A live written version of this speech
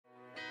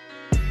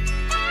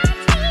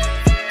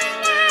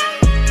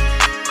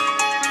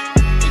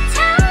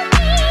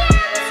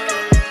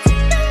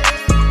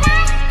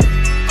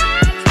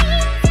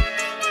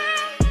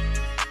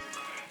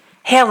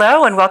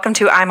Hello and welcome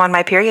to I'm on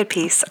My Period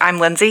Piece. I'm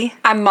Lindsay.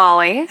 I'm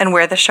Molly. And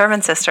we're the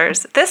Sherman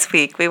Sisters. This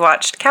week we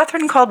watched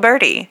Catherine Called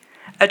Birdie,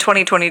 a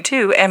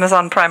 2022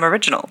 Amazon Prime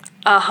original.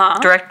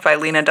 Directed by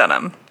Lena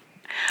Dunham.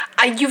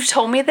 You've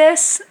told me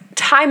this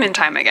time and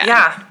time again.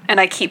 Yeah. And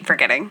I keep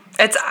forgetting.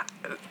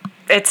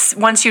 It's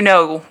once you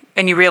know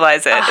and you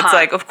realize it, it's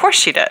like, of course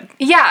she did.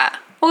 Yeah.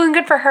 Well, and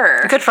good for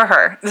her. Good for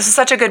her. This is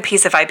such a good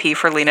piece of IP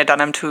for Lena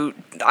Dunham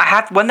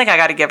one thing I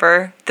got to give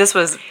her, this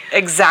was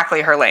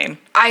exactly her lane.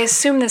 I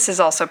assume this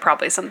is also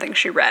probably something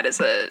she read as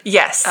a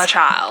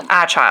child.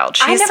 A child.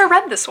 I never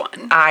read this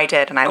one. I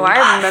did, and I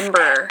loved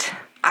it.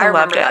 I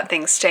remember that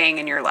thing staying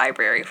in your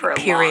library for a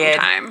long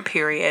time.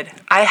 Period.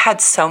 I had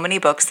so many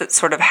books that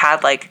sort of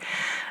had like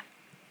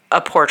a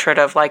portrait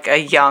of like a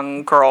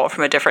young girl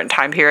from a different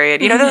time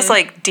period. You know, those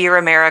like Dear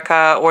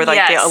America or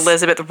like the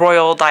Elizabeth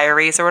Royal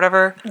Diaries or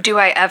whatever. Do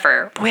I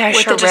ever? Boy,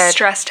 with the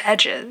distressed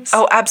edges.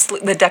 Oh,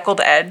 absolutely. The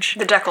deckled edge.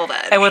 The deckled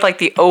edge. And with like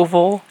the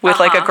oval with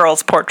like a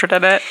girl's portrait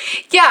in it.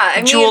 Yeah. I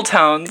mean, jewel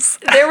tones.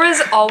 There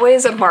was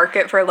always a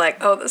market for like,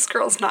 oh, this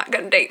girl's not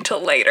going to date till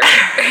later.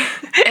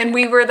 And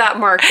we were that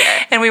market.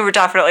 And we were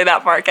definitely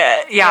that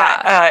market.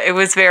 Yeah. It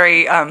was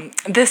very,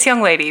 this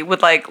young lady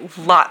with like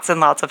lots and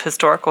lots of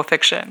historical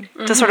fiction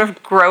to sort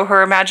of grow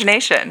her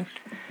imagination.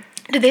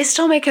 Do they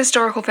still make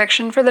historical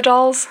fiction for the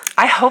dolls?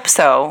 I hope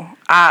so.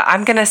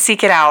 I'm going to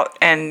seek it out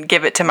and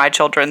give it to my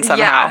children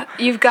somehow. Yeah,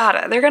 you've got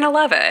it. They're going to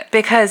love it.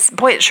 Because,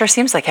 boy, it sure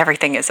seems like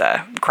everything is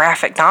a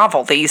graphic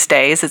novel these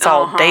days. It's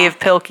all Dave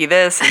Pilkey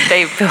this and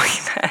Dave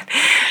Pilkey that.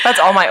 That's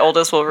all my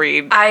oldest will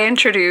read. I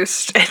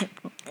introduced...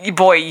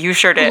 Boy, you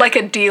sure did. Like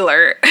a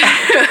dealer.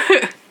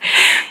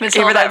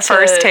 Gave her that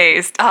first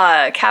taste.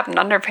 Captain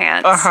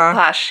Underpants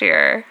last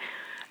year.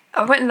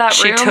 I went in that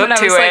room and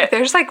I was like,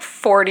 there's like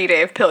 40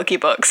 Dave Pilkey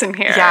books in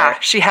here. Yeah,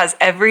 she has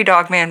every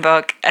Dogman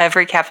book,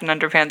 every Captain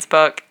Underpants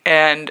book,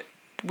 and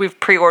we've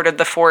pre-ordered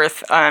the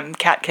fourth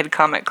Cat Kid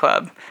Comic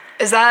Club.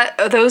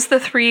 Are those the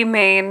three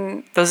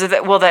main... Those are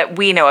that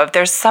we know of.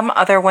 There's some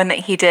other one that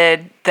he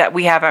did that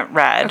we haven't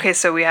read. Okay,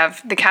 so we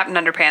have the Captain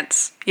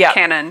Underpants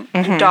canon,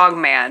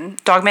 Dogman.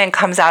 Dogman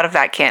comes out of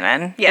that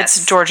canon. Yes.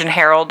 It's George and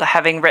Harold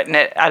having written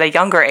it at a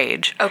younger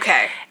age.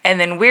 Okay.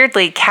 And then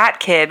weirdly, Cat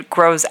Kid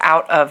grows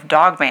out of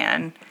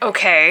Dogman.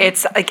 Okay.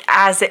 It's like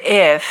as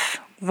if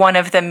one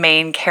of the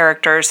main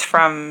characters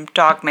from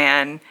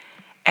Dogman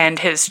and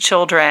his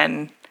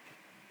children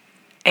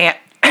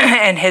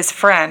and his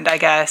friend, I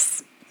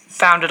guess,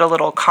 founded a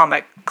little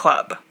comic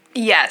club.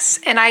 Yes,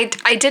 and I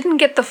didn't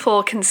get the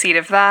full conceit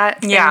of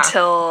that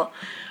until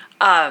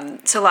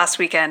so last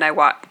weekend I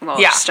watched. Well,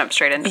 just jump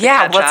straight into the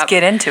catch let's up.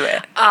 get into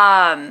it.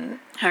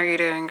 How are you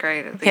doing?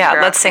 Great.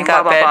 Let's sync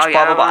up, bitch.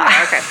 Blah blah blah.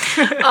 Okay.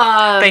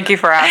 Thank you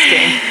for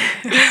asking.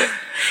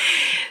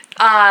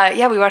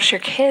 We watched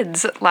your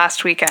kids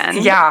last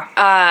weekend. Yeah.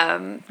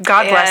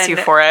 God bless you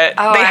for it.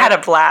 They had a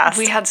blast.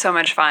 We had so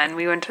much fun.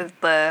 We went to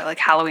the like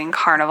Halloween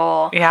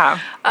carnival. Yeah.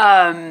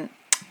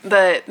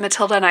 But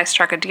Matilda and I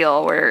struck a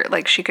deal where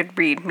like she could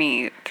read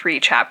me 3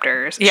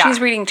 chapters. Yeah.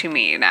 She's reading to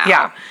me now.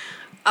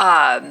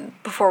 Yeah.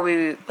 Before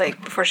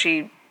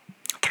she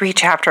 3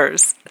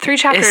 chapters. 3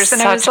 chapters is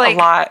and such I was like a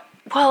lot.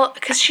 Well,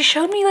 because she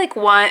showed me like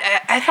one.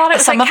 I thought it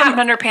was some like of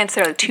Captain Underpants.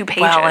 They're like 2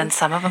 pages. Well, and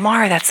some of them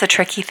are. That's the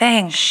tricky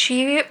thing.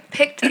 She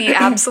picked the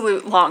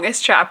absolute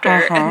longest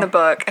chapter in the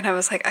book, and I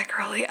was like,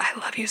 girlie, I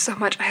love you so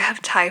much. I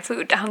have Thai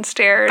food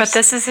downstairs. But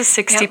this is a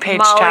 60-page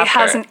Molly chapter.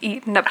 Hasn't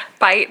eaten a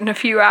bite in a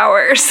few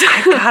hours.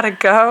 I gotta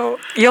go.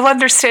 You'll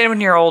understand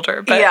when you're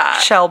older, but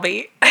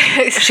Shelby,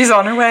 she's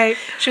on her way.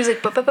 She was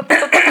like, but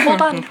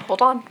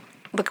hold on.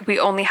 Look, we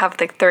only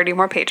have like 30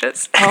 more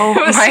pages. Oh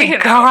my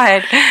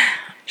God.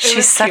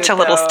 She's such a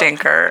little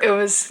stinker. It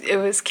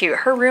was cute.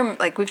 Her room,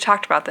 like we've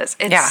talked about this,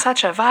 it's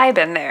such a vibe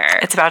in there.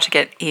 It's about to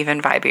get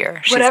even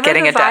vibier. She's Whatever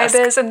getting the a desk.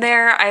 vibe is in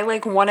there, I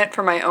like want it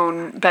for my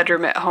own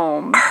bedroom at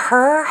home.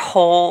 Her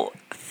whole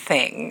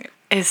thing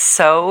is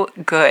so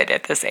good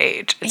at this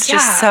age. It's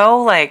just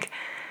so like,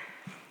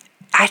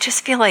 I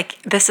just feel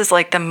like this is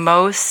like the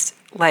most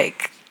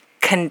like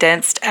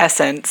condensed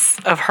essence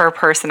of her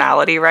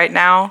personality right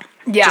now.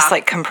 Yeah. Just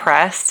like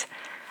compressed.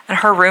 And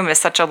her room is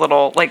such a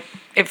little, like,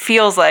 it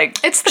feels like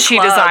she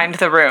designed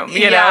the room,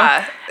 you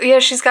know? Yeah,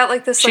 she's got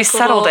like this she's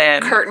like, settled little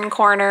in. curtain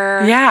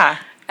corner. Yeah.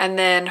 And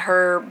then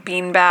her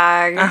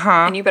beanbag.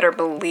 And you better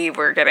believe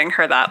we're getting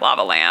her that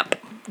lava lamp.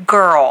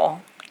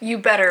 Girl. You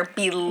better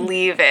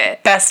believe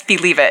it. Best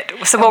believe it.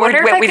 So I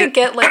wonder if I could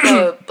get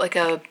like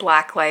a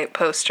black light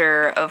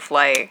poster of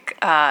like...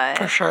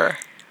 For sure.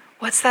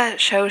 What's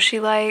that show she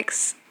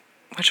likes?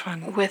 Which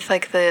one? With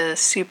like the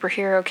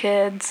superhero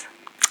kids.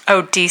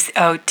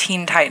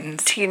 Teen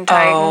Titans. Teen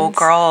Titans. Oh,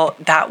 girl,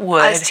 that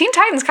would. Teen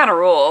Titans kind of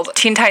ruled.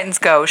 Teen Titans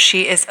Go.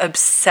 She is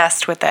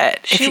obsessed with it.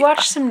 She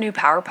watched some new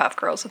Powerpuff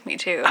Girls with me,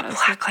 too. A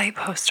blacklight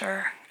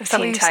poster. Is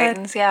that Teen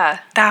Titans,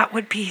 yeah. That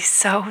would be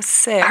so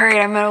sick. All right,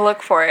 I'm going to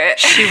look for it.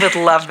 She would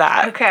love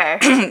that.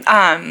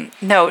 Okay.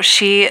 No,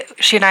 she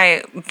and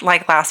I,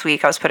 like last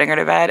week, I was putting her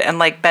to bed, and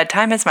like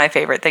bedtime is my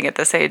favorite thing at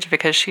this age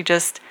because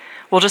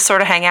we'll just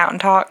sort of hang out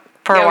and talk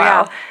for a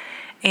while.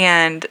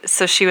 And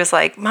so she was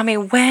like, Mommy,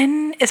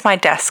 when is my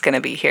desk going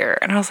to be here?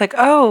 And I was like,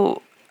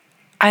 oh,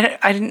 I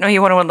didn't know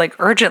you wanted one like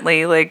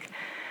urgently. Like,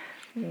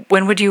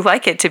 when would you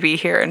like it to be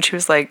here? And she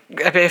was like,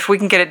 if we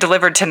can get it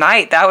delivered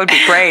tonight, that would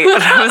be great.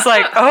 And I was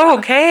like, oh,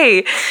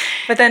 okay.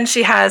 But then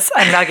she has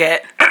a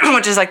Nugget,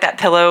 which is like that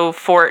pillow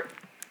fort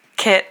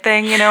kit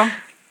thing, you know?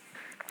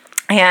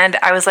 And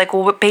I was like,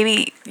 well,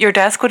 baby, your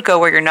desk would go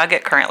where your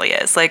Nugget currently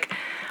is. Like,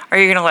 are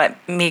you going to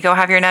let me go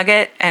have your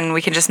Nugget and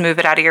we can just move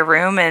it out of your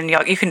room and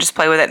you can just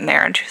play with it in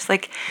there? And she was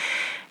like,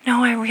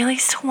 no, I really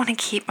still want to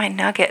keep my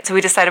Nugget. So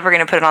we decided we're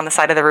going to put it on the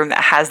side of the room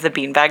that has the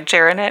beanbag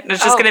chair in it. And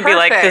it's just going to be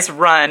like this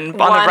run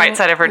on the right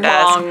side of her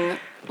desk.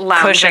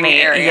 Cushiony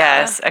area.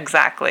 Yes,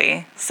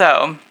 exactly.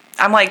 So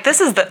I'm like,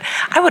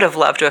 I would have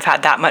loved to have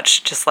had that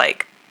much just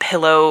like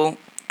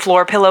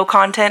floor pillow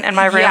content in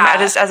my room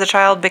as a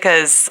child,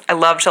 because I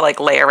love to like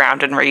lay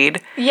around and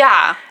read.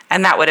 Yeah.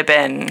 And that would have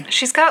been...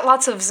 She's got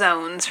lots of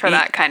zones for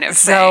that kind of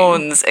thing.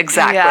 Zones,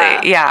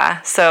 exactly.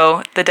 Yeah.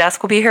 So the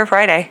desk will be here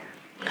Friday.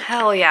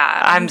 Hell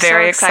yeah. I'm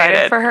very so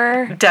excited for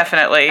her.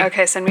 Definitely.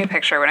 Okay, send me a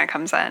picture when it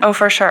comes in. Oh,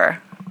 for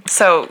sure.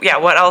 So, yeah,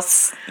 what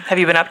else have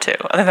you been up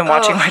to other than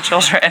watching my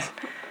children?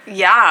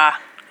 Yeah.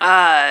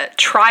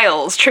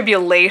 Trials,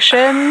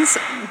 tribulations,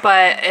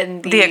 but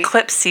in the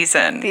eclipse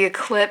season. The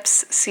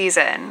eclipse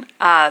season.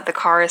 The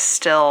car is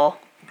still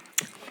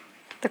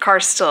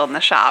in the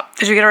shop.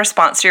 Did you get a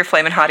response to your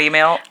Flamin' Hot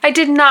email? I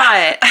did not,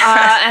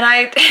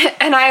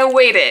 and I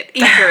await it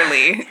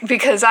eagerly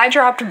because I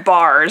dropped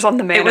bars on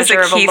the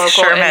manager of a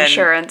local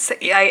insurance.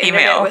 I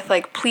ended it with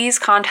like, please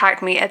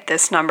contact me at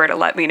this number to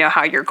let me know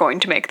how you're going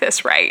to make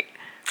this right.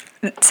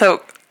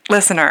 So,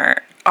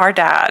 listener, our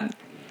dad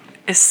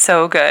is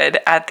so good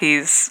at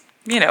these,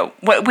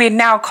 what we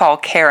now call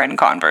Karen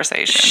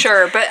conversations.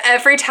 Sure, but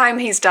every time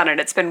he's done it,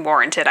 it's been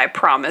warranted, I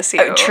promise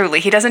you. Truly.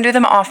 He doesn't do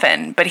them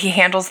often, but he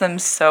handles them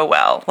so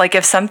well. Like,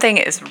 if something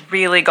is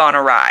really gone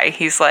awry,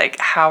 he's like,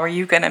 how are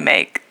you going to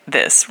make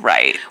this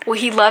right? Well,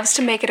 he loves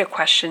to make it a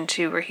question,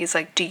 too, where he's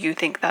like, do you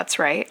think that's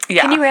right?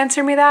 Yeah. Can you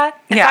answer me that?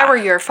 If I were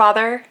your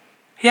father,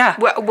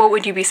 what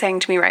would you be saying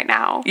to me right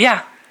now?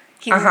 Yeah.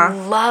 He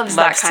loves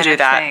that kind of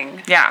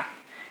thing. Yeah.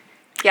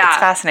 Yeah. It's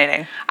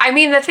fascinating. I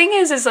mean, the thing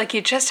is like,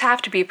 you just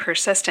have to be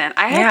persistent.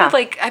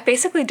 I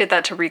basically did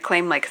that to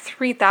reclaim like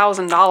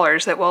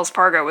 $3,000 that Wells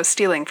Fargo was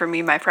stealing from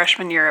me my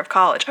freshman year of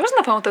college. I was on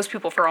the phone with those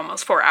people for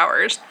almost 4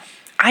 hours.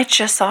 I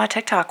just saw a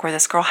TikTok where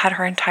this girl had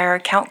her entire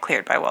account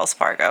cleared by Wells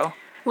Fargo.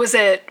 Was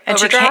it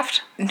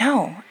overdraft?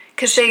 No.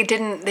 Because they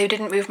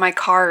didn't move my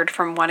card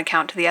from one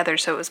account to the other,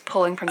 so it was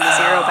pulling from the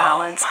zero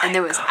balance, and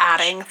it was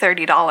adding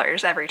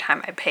 $30 every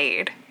time I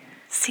paid.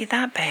 See,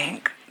 that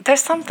bank,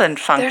 there's something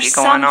funky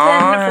going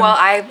on. Well,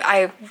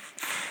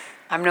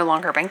 I'm no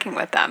longer banking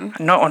with them.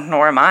 No,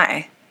 nor am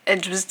I.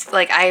 It was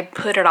like I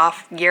put it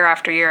off year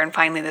after year, and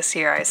finally this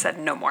year I said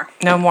no more.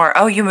 No more.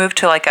 Oh, you moved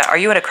to are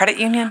you at a credit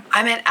union?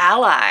 I'm at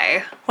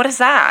Ally. What is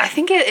that? I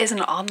think it is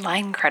an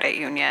online credit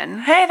union.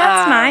 Hey,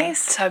 that's nice.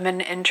 So I'm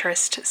in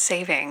interest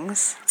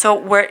savings. So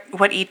what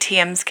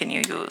ETMs can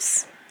you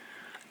use?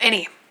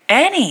 Any.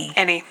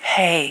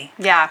 Hey.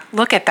 Yeah.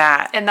 Look at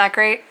that. Isn't that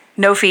great?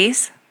 No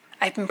fees?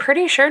 I'm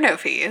pretty sure no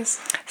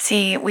fees.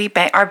 See,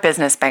 our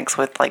business banks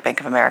with like Bank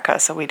of America,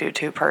 so we do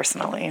too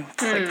personally.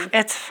 It's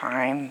it's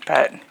fine,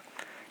 but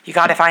you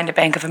got to find a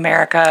Bank of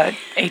America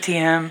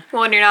ATM.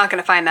 Well, and you're not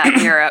going to find that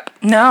in Europe.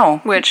 No.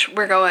 Which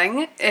we're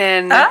going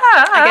in.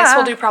 I guess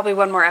we'll do probably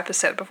one more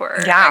episode before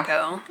I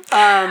go.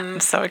 I'm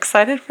so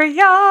excited for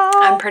y'all.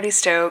 I'm pretty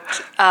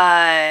stoked.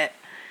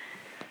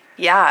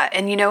 Yeah,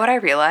 and you know what I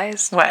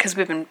realized? What? Because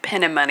we've been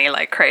pinning money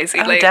like crazy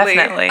lately.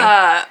 Definitely.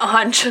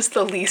 On just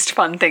the least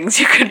fun things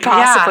you could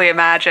possibly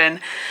imagine.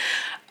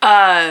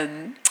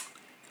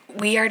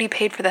 We already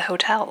paid for the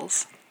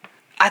hotels.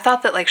 I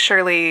thought that, like,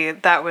 surely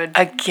that would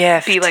a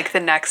gift be, like, the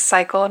next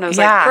cycle. And I was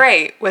like,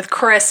 great, with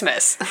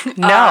Christmas.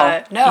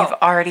 No. You've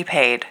already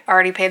paid.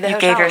 Already paid the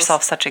hotels. You gave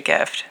yourself such a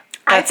gift.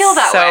 I feel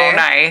that way. So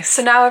nice.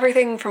 So now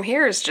everything from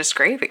here is just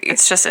gravy.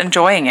 It's just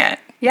enjoying it.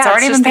 Yeah, it's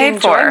already been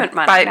paid for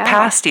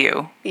past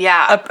you.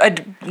 Yeah.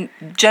 A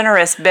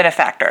generous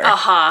benefactor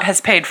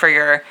has paid for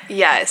your...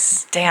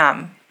 Yes.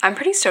 Damn. I'm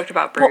pretty stoked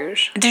about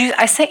Bruges. Well,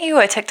 I sent you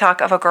a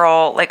TikTok of a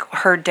girl, like,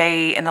 her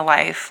day in the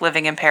life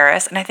living in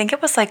Paris, and I think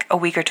it was, like, a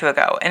week or two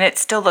ago, and it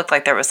still looked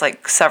like there was,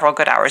 like, several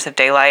good hours of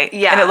daylight.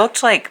 Yeah. And it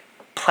looked like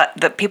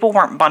the people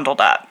weren't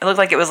bundled up. It looked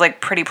like it was, like,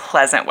 pretty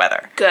pleasant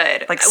weather.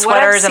 Good. Like,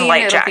 sweaters and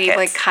light jackets. It'll be,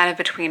 like, kind of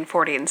between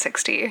 40 and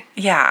 60.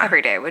 Yeah.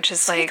 Every day, which is,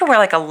 so like... you can wear,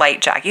 like, a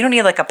light jacket. You don't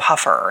need, like, a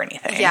puffer or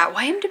anything. Yeah, well,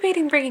 I am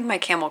debating bringing my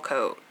camel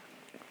coat.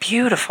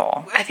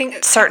 Beautiful. I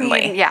think...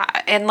 Certainly. Yeah,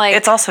 and, like...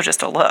 It's also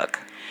just a look.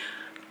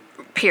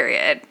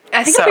 Period.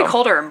 I think it'll be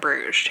colder in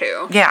Bruges,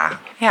 too. Yeah,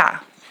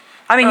 yeah.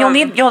 I mean,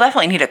 you'll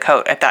definitely need a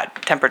coat at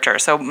that temperature,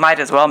 so might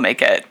as well make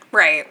it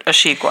a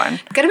chic one.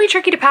 Gonna be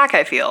tricky to pack,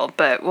 I feel,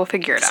 but we'll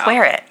figure it out. Just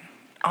wear it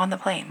on the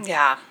plane.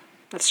 Yeah,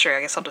 that's true.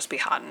 I guess I'll just be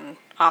hot in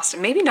Austin.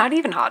 Maybe not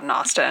even hot in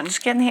Austin.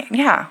 Just get in the...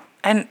 Yeah.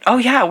 And,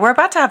 we're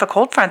about to have a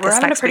cold front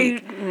this next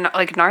week. We're having a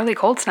pretty, gnarly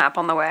cold snap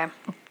on the way.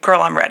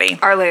 Girl, I'm ready.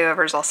 Our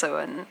layover is also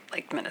in,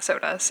 like,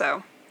 Minnesota,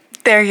 so...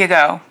 There you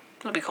go.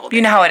 It'll be cold.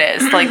 You know how it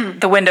is. Like,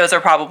 the windows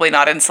are probably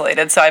not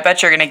insulated, so I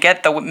bet you're going to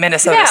get the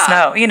Minnesota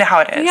snow. You know how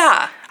it is.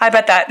 Yeah. I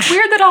bet that.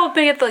 Weird that I'll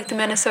be at, like, the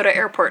Minnesota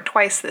airport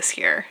twice this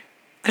year.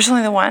 There's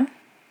only the one?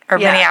 Or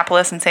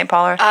Minneapolis and St.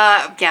 Paul?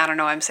 I don't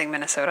know. I'm saying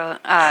Minnesota.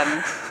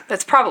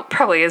 That's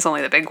probably is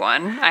only the big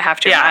one, I have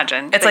to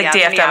imagine. It's like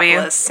DFW?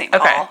 Minneapolis, St.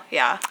 Paul.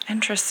 Yeah.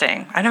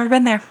 Interesting. I've never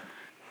been there.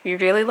 You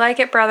really like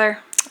it, brother?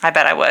 I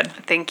bet I would.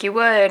 I think you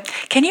would.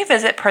 Can you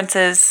visit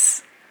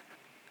Prince's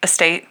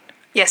estate?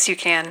 Yes, you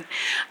can.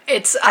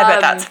 I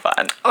bet that's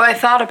fun. Oh, I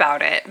thought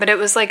about it, but it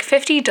was like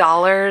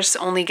 $50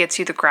 only gets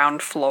you the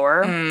ground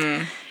floor.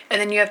 And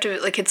then you have to,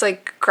 like, it's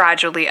like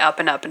gradually up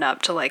and up and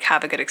up to, like,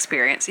 have a good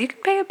experience. You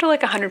can pay up to,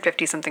 like,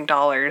 $150 something.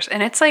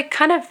 And it's, like,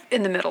 kind of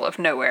in the middle of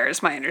nowhere,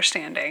 is my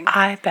understanding.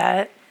 I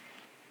bet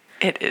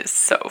it is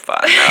so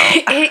fun,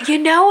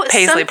 though.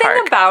 Paisley something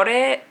Park. About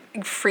it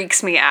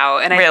freaks me out.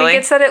 And I think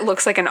it's that it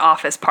looks like an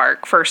office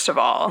park, first of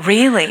all.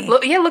 Really?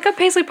 Look up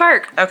Paisley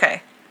Park.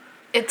 Okay.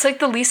 It's like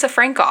the Lisa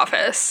Frank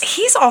office.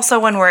 He's also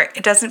one where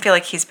it doesn't feel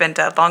like he's been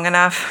dead long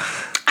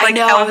enough. Like, I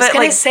know, I was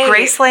going to say.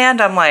 Graceland,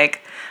 I'm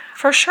like,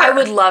 for sure. I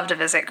would love to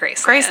visit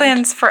Graceland.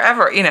 Graceland's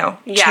forever,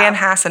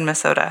 Chanhassen,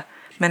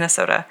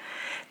 Minnesota.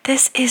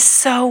 This is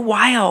so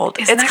wild.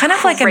 It's kind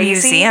of like a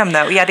museum,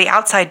 though. Yeah, the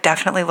outside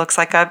definitely looks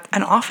like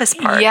an office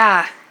park.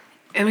 Yeah.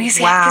 I mean,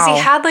 because he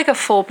had like a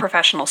full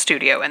professional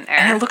studio in there.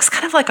 And it looks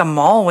kind of like a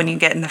mall when you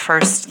get in the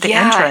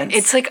entrance.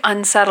 It's like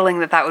unsettling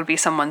that would be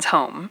someone's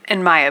home,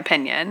 in my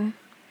opinion.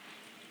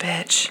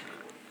 Bitch.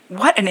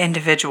 What an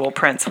individual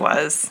Prince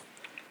was.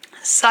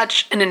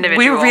 Such an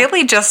individual.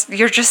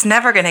 You're just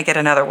never going to get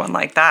another one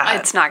like that.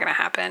 It's not going to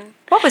happen.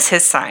 What was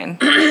his sign?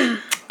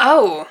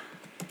 Oh,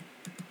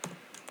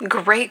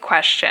 great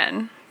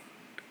question.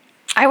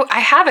 I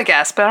have a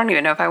guess, but I don't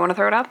even know if I want to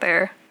throw it out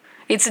there.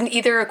 It's in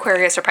either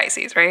Aquarius or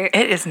Pisces, right?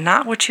 It is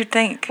not what you'd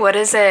think. What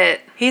is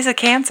it? He's a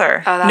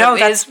Cancer. Oh,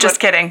 that's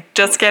just kidding.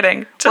 Just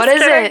kidding. What is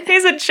it?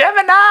 He's a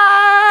Gemini.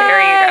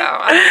 There you go.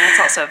 I mean, that's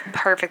also a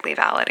perfectly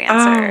valid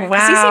answer. Oh,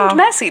 wow. He seemed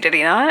messy, did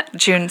he not?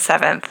 June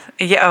 7th.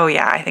 Yeah. Oh,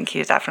 yeah. I think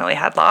he definitely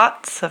had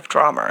lots of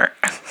drama.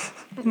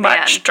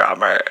 Much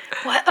drama.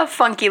 What a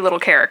funky little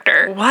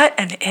character. What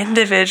an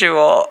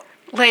individual.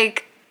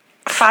 Like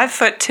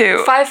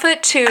 5'2".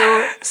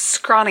 5'2",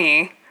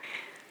 scrawny.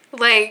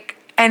 Like.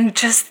 And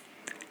just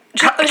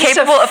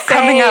capable of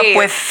coming up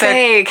with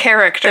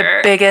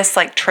the biggest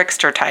like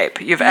trickster type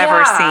you've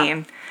ever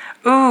seen.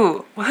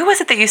 Ooh, who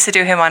was it that used to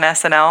do him on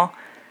SNL?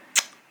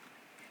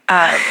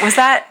 Was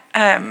that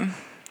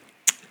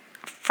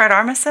Fred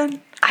Armisen?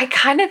 I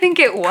kind of think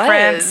it was.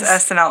 Prince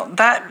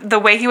SNL. The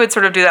way he would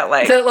sort of do that,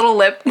 like the little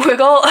lip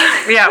wiggle.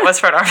 Yeah, it was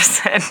Fred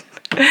Armisen.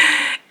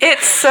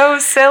 It's so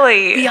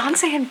silly.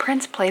 Beyonce and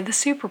Prince played the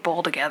Super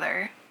Bowl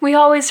together. We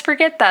always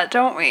forget that,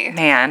 don't we?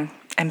 Man.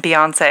 And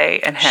Beyonce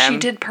and him. She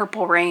did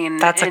Purple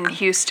Rain in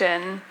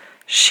Houston.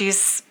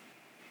 She's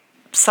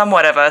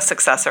somewhat of a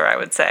successor, I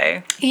would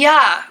say.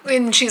 Yeah,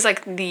 and she's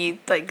like the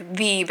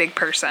big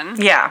person.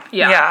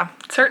 Yeah.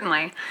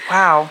 Certainly.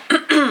 Wow.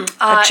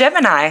 A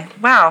Gemini.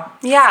 Wow.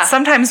 Yeah.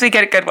 Sometimes we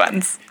get good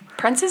ones.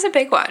 Prince is a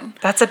big one.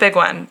 That's a big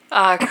one.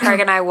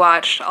 Craig and I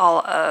watched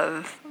all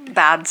of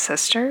Bad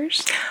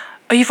Sisters.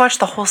 Oh, you've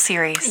watched the whole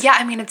series? Yeah,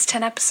 I mean, it's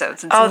 10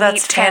 episodes. It's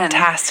that's 10.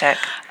 Fantastic.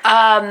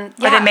 Are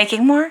they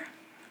making more?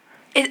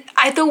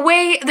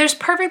 There's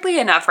perfectly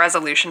enough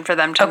resolution for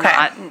them to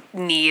not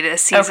need a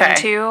season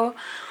 2,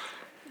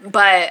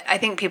 but I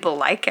think people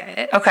like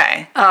it.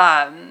 Okay.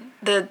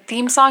 The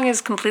theme song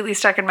is completely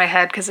stuck in my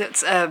head because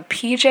it's a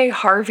PJ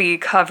Harvey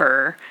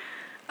cover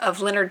of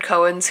Leonard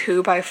Cohen's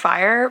 "Who" by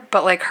Fire,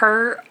 but like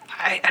her,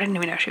 I didn't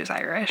even know she was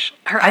Irish.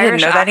 Her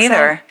Irish didn't know accent, that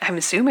either. I'm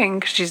assuming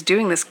because she's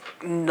doing this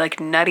like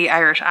nutty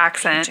Irish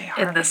accent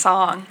in the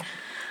song.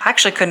 I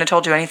actually couldn't have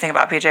told you anything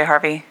about PJ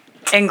Harvey.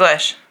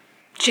 English.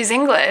 She's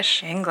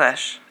English.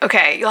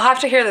 Okay, you'll have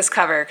to hear this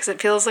cover because it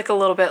feels like a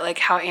little bit like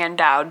how Ann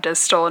Dowd does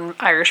Stolen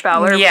Irish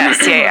Valor.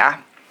 Yes, yeah.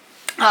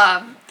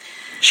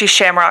 She's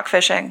shamrock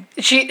fishing.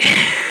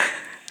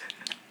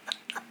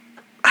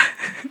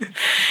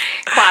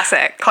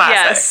 Classic.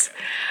 Yes.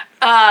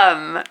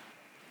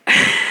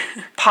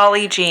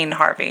 Polly Jean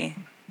Harvey.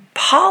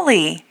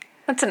 Polly.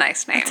 That's a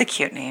nice name. It's a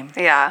cute name.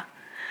 Yeah.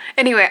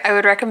 Anyway, I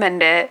would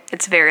recommend it.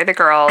 It's very The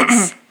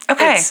Girls.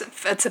 Okay.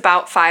 It's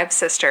about 5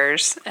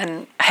 sisters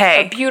and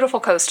a beautiful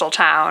coastal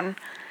town.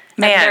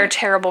 Man. And their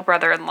terrible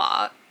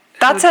brother-in-law.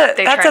 That's a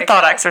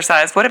thought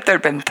exercise. What if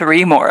there'd been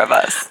 3 more of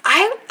us?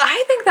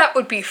 I think that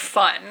would be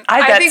fun.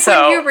 I think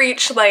so. When you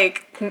reach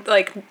like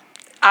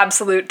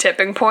absolute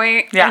tipping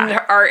point in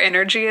our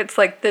energy, it's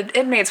like the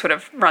inmates would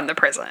have run the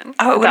prison.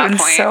 Oh, it would have been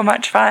so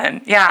much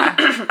fun. Yeah.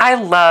 I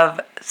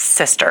love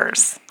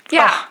Sisters.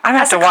 Yeah. Oh, I'm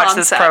going to have to watch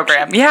this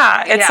program.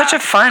 Yeah. It's such a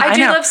fun. I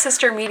do love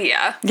sister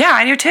media. Yeah,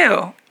 I do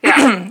too.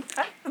 Yeah.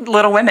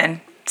 Little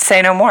Women.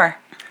 Say no more.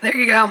 There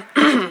you go.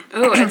 Ooh,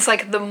 it's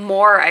like the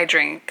more I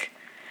drink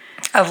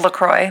of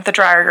LaCroix, the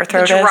drier your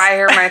throat is. The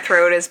drier my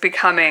throat is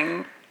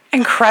becoming.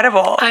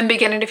 Incredible. I'm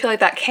beginning to feel like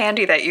that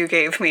candy that you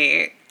gave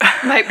me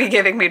might be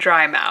giving me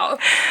dry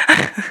mouth.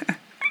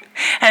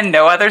 And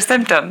no other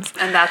symptoms.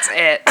 And that's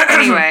it.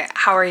 Anyway,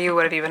 how are you?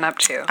 What have you been up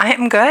to? I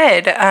am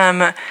good.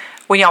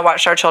 When y'all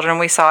watched Our Children,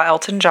 we saw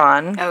Elton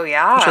John. Oh,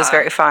 yeah. Which was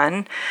very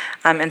fun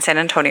in San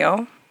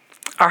Antonio.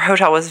 Our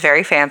hotel was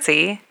very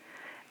fancy.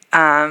 We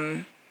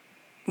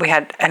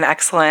had an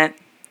excellent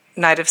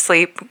night of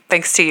sleep,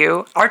 thanks to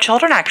you. Our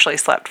children actually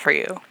slept for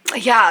you.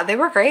 Yeah, they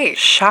were great.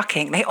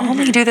 Shocking. They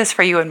only do this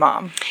for you and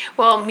Mom.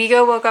 Well,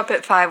 Migo woke up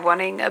at 5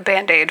 wanting a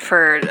Band-Aid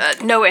for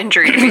no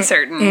injury to be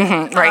certain.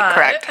 Right,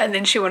 correct. And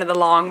then she wanted the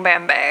long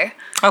Bambi.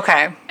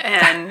 Okay.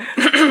 And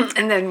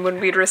and then when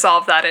we'd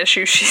resolved that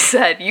issue, she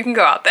said, you can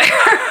go out there.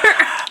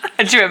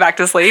 And she went back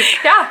to sleep?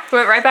 Yeah,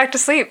 went right back to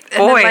sleep. And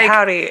Boy, then,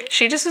 howdy.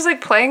 She just was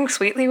playing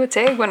sweetly with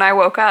Tig when I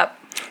woke up.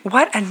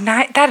 What a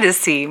night.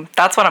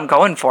 That's what I'm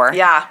going for.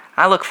 Yeah.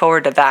 I look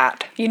forward to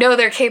that. You know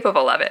they're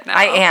capable of it now.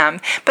 I am.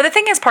 But the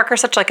thing is,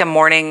 Parker's such a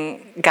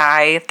morning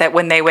guy that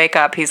when they wake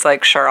up, he's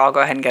like, sure, I'll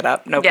go ahead and get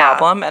up. No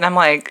problem. And I'm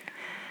like,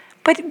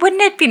 but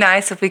wouldn't it be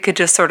nice if we could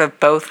just sort of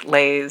both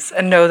laze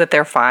and know that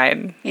they're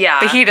fine? Yeah.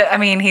 But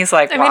he's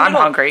like, I'm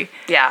hungry.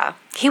 Yeah.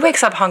 He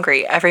wakes up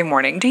hungry every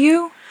morning. Do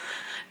you?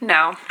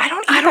 No. I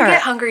don't either. I don't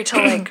get hungry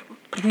till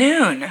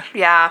noon.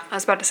 Yeah, I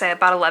was about to say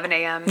about 11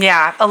 a.m.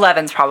 Yeah,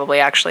 11's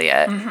probably actually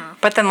it. Mm-hmm.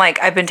 But then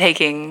I've been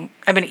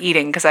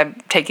eating because I'm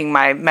taking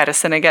my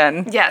medicine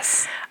again.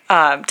 Yes.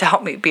 To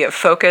help me be a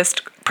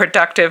focused,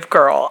 productive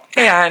girl.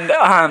 And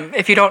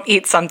if you don't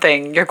eat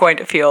something, you're going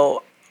to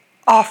feel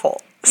awful.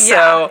 Yeah.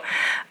 So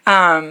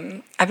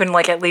I've been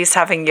at least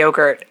having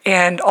yogurt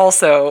and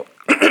also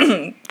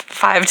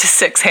 5 to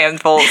 6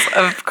 handfuls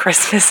of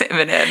Christmas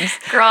M&Ms.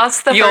 Girl,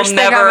 that's the first thing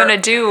I'm going to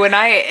do when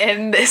I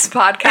end this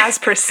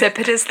podcast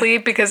precipitously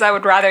because I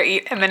would rather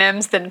eat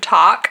M&Ms than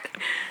talk.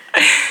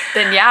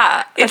 Then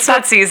yeah. It's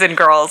that season,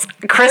 girls.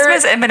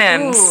 Christmas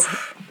M&Ms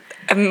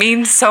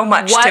means so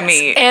much to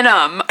me. What's in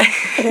them?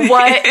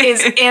 What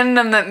is in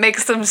them that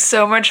makes them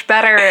so much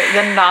better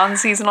than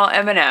non-seasonal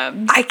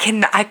M&Ms?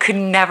 I could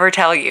never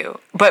tell you.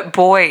 But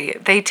boy,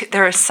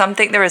 there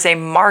is a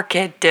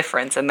marked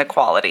difference in the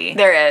quality.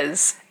 There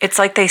is. It's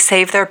like they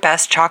save their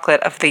best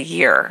chocolate of the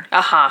year.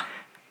 Uh-huh.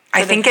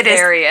 I think it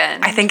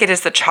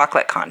is the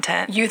chocolate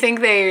content. You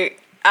think they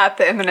at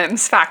the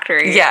M&M's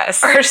factory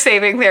yes. are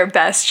saving their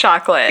best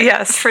chocolate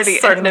for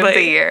the end of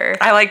the year.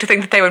 I like to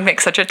think that they would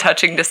make such a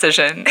touching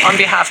decision on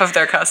behalf of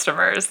their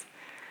customers.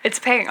 It's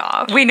paying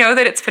off. We know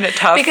that it's been a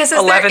tough 11 months. Because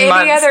is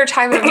there any other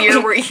time of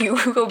year where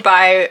you go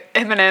buy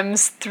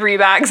M&M's 3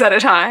 bags at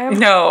a time?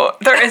 No,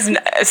 there is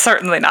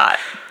certainly not.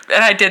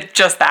 And I did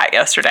just that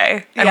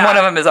yesterday. And one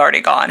of them is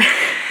already gone.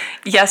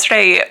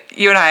 Yesterday,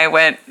 you and I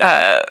went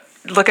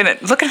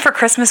looking for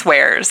Christmas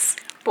wares.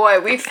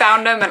 Boy, we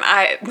found them, and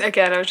I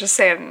was just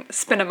saying,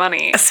 spend a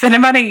money.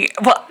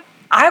 Well,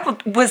 I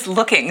was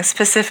looking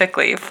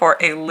specifically for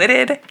a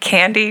lidded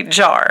candy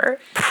jar,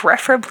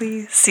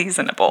 preferably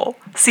seasonal.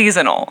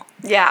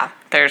 Yeah.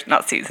 There's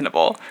not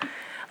seasonable.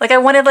 I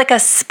wanted a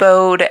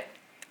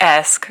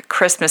Spode-esque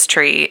Christmas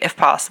tree, if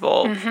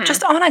possible,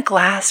 just on a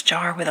glass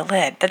jar with a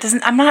lid.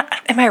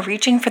 Am I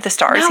reaching for the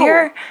stars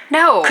here?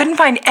 No. Couldn't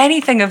find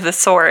anything of the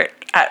sort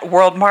at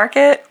World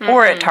Market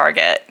or at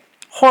Target.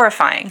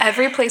 Horrifying.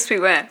 Every place we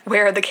went,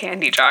 where are the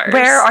candy jars?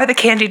 Where are the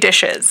candy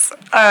dishes?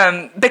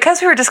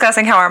 Because we were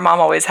discussing how our mom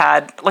always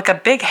had a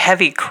big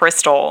heavy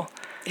crystal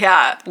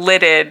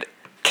lidded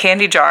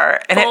candy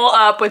jar. And full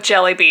up with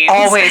jelly beans.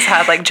 Always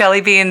had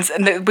jelly beans.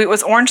 And it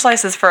was orange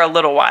slices for a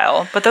little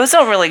while. But those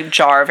don't really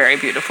jar very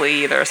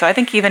beautifully either. So I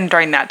think even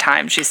during that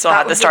time, she still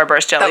had the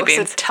Starburst jelly beans.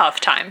 That was a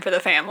tough time for the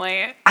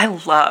family. I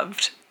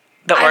loved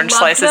the orange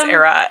slices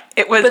era.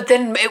 But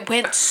then it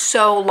went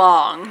so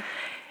long.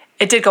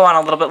 It did go on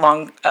a little bit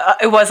long.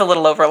 It was a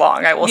little over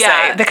long, I will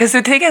say. Because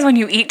the thing is, when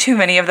you eat too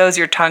many of those,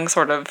 your tongue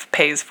sort of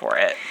pays for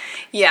it.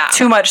 Yeah.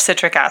 Too much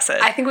citric acid.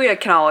 I think we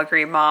can all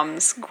agree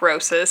Mom's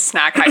grossest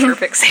snack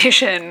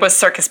hyperfixation was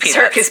Circus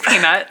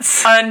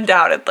Peanuts.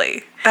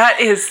 Undoubtedly.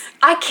 That is...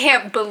 I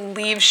can't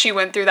believe she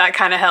went through that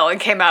kind of hell and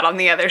came out on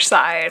the other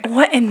side.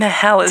 What in the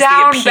hell is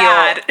Down the appeal?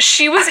 Bad.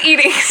 She was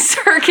eating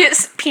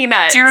Circus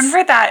Peanuts. Do you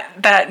remember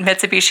that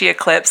Mitsubishi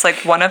Eclipse?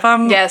 One of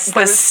them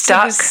was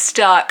stuck? It was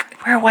stuck.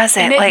 Where was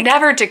it? And it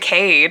never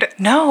decayed.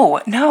 No.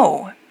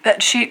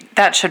 That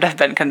should have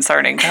been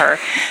concerning to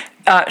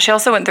her. She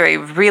also went through a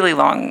really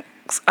long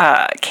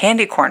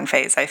candy corn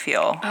phase, I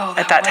feel,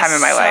 at that time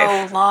in my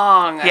life. So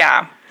long.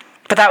 Yeah.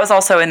 But that was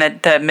also in the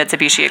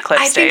Mitsubishi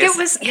Eclipse days. I think it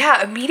was,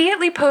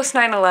 immediately post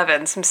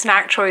 9/11, some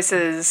snack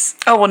choices.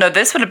 Oh, well, no,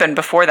 this would have been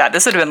before that.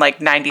 This would have been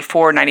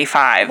 94,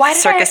 95.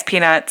 Circus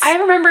Peanuts. I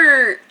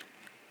remember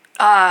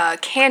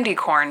candy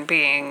corn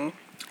being...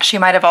 She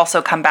might have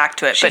also come back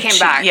to it. She came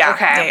back. Yeah,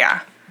 okay.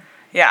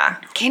 Yeah.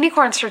 Candy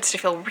corn starts to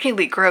feel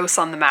really gross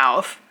on the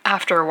mouth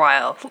after a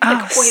while.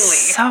 Oily.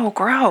 So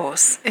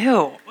gross.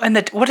 Ew.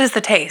 And what is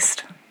the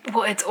taste?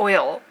 Well, it's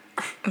oil.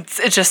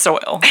 It's just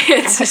oil.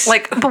 It's just...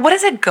 but what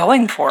is it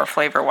going for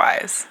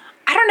flavor-wise?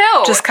 I don't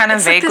know. Just kind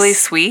of vaguely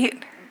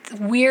sweet?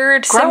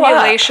 Weird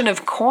simulation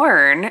of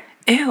corn.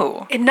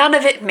 Ew. And none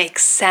of it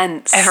makes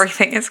sense.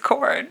 Everything is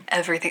corn.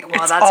 Everything.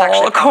 Well, that's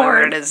actually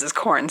probably what it is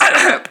corn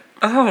syrup.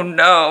 Oh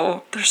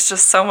no, there's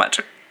just so much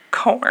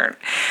corn.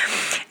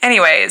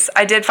 Anyways,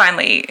 I did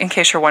finally, in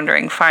case you're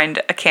wondering,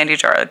 find a candy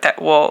jar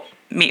that will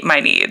meet my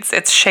needs.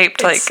 It's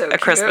shaped like so a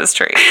Christmas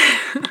tree.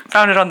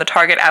 Found it on the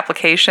Target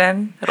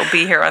application. It'll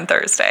be here on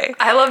Thursday.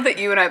 I love that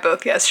you and I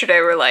both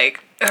yesterday were like,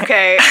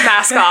 okay,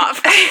 mask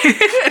off.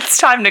 It's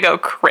time to go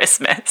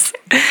Christmas.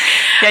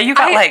 Yeah, you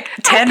got like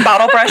 10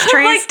 bottle brush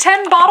trees? Like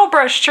 10 bottle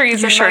brush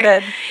trees. You sure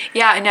did.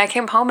 Yeah, and I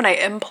came home and I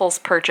impulse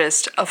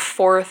purchased a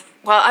fourth.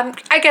 Well,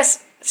 I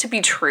guess to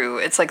be true,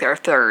 it's like our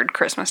third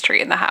Christmas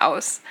tree in the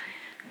house.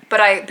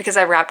 But because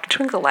I wrapped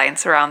twinkle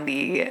lights around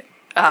the...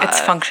 it's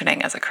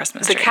functioning as a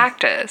Christmas tree. The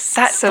cactus.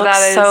 That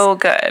looks so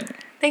good.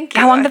 Thank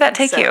you. How long did that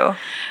take you?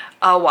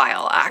 A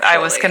while, actually. I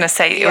was going to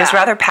say, it was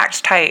rather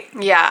packed tight.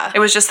 Yeah. It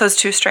was just those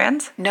 2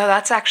 strands? No,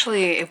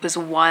 it was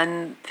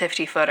one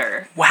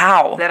 50-footer.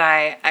 Wow. That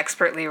I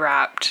expertly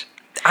wrapped.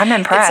 I'm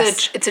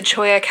impressed. It's a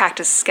Cholla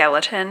cactus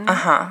skeleton.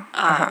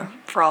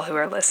 For all who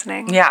are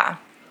listening. Yeah.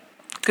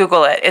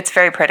 Google it. It's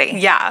very pretty.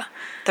 Yeah.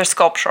 They're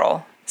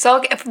sculptural.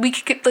 So if we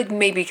could like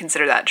maybe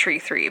consider that tree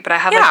 3, but I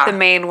have like the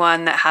main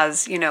one that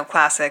has,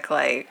 classic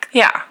like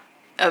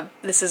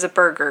this is a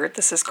burger,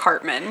 this is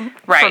Cartman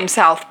from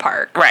South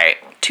Park. Right.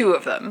 2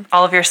 of them.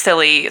 All of your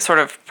silly sort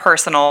of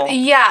personal.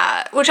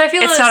 Yeah, which I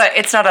feel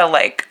it's not a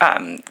like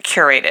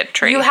curated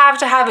tree. You have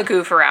to have a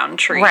goof around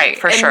tree. Right,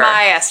 for sure. In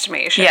my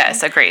estimation.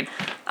 Yes, agreed.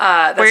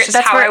 That's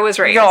how I was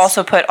raised. You'll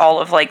also put all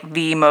of like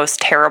the most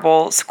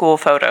terrible school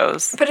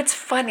photos. But it's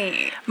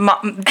funny.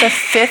 The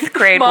 5th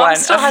grade Mom one.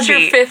 still has your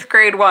 5th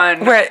grade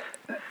one. Where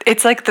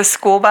it's like the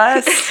school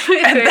bus. It's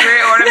my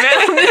favorite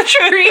ornament on the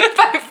tree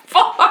by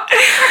far.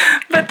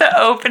 But the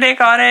opening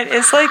on it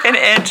is like an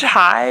inch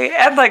high,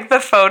 and like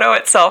the photo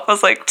itself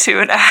was like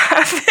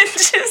 2.5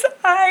 inches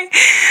high.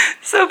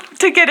 So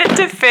to get it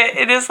to fit,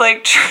 it is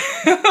like truly,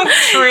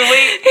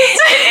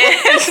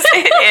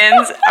 it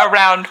ends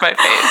around my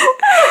face.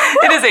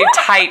 It is a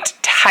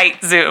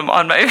tight zoom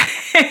on my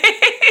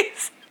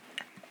face.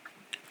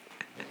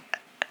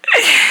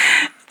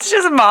 It's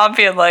just Mom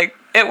being like,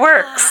 it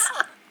works.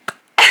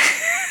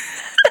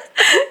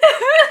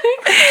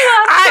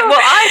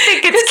 I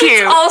think it's cute.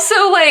 It's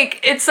also like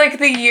it's like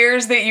the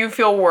years that you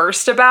feel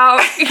worst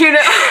about,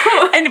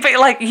 But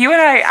like you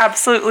and I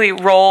absolutely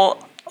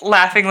roll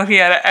laughing looking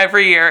at it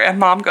every year, and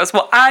Mom goes,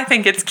 "Well, I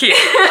think it's cute."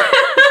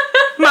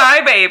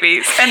 My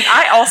babies, and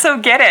I also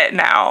get it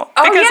now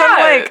because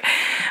I'm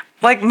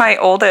like my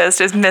oldest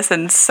is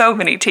missing so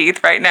many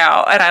teeth right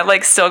now, and I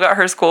like still got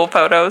her school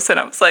photos, and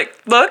I was like,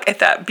 look at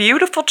that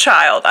beautiful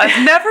child.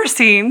 I've never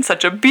seen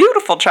such a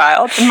beautiful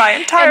child in my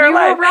entire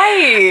life. Were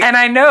right. And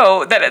I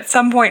know that at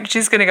some point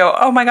she's gonna go,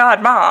 oh my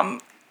God, Mom.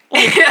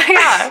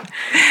 Yeah.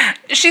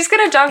 She's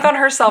gonna dunk on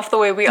herself the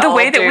way we do. The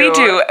way that we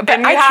do,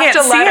 but I can't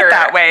see it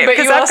that way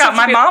because I've got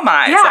my mom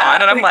eyes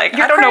on, and I'm like,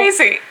 I don't know.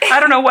 I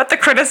don't know what the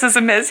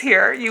criticism is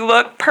here. You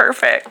look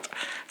perfect.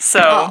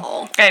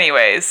 So,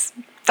 anyways.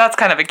 That's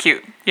kind of a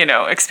cute,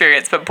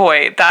 experience. But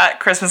boy, that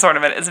Christmas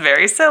ornament is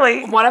very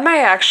silly. One of my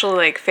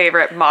actual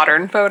favorite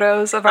modern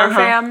photos of our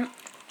fam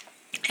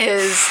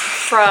is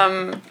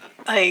from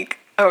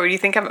what do you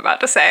think I'm about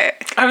to say?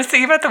 I was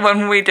thinking about the one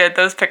when we did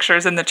those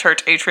pictures in the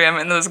church atrium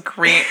and those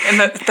green, and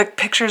the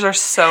pictures are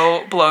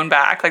so blown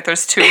back. Like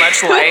there's too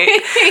much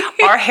light.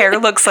 Our hair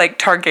looks like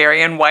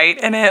Targaryen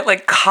white in it,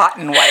 like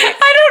cotton white.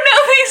 I don't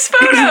know these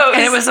photos.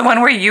 And it was the one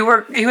where you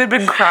had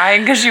been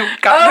crying because you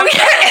got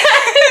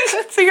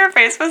so your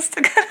face was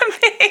kind of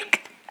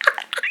big.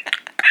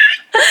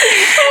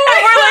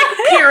 And we're like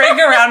peering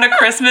around a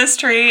Christmas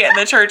tree in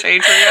the church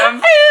atrium. And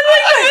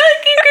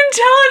you can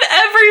tell in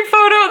every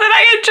photo that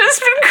I had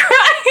just been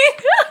crying.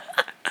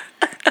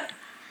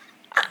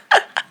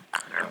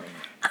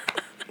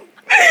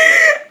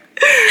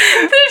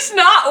 There's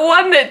not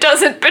one that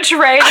doesn't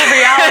betray the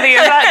reality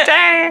of that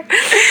day.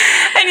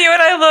 And you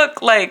and I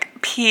look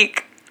like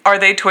peak. Are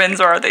they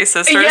twins or are they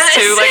sisters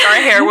too? Like our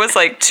hair was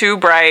like too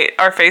bright.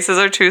 Our faces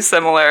are too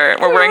similar.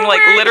 We're wearing like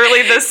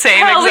literally the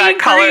same exact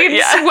color.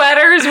 Green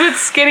sweaters with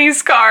skinny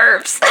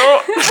scarves.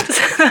 Oh,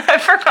 I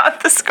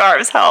forgot the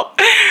scarves help.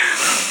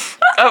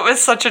 It was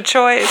such a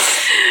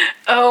choice.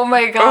 Oh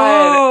my God.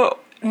 Oh.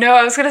 No,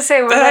 I was gonna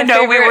say. But I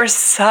know we were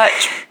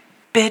such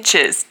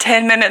bitches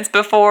 10 minutes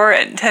before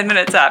and 10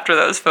 minutes after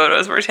those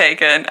photos were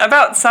taken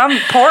about some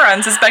poor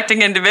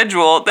unsuspecting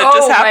individual that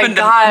just happened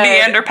to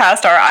meander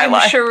past our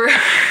eyelash. I'm sure.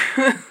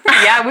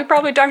 Yeah, we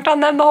probably dunked on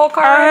them the whole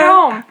car ride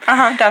home.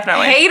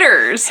 Definitely.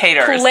 Haters.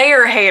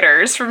 Player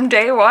haters from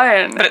day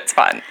one. But it's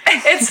fun.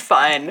 It's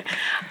fun.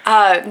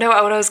 No,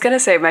 what I was going to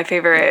say, my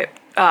favorite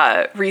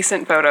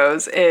recent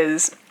photos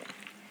is,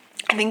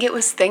 I think it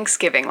was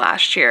Thanksgiving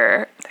last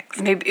year.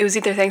 Maybe it was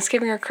either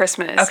Thanksgiving or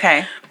Christmas.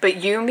 Okay.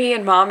 But you, me,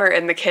 and Mom are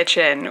in the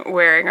kitchen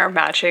wearing our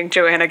matching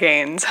Joanna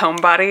Gaines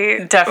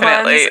homebody.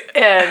 Definitely. Ones,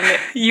 and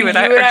you and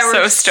I are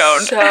so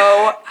stoned.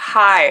 So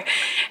high.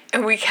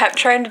 And we kept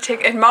trying to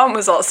take, and Mom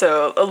was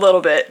also a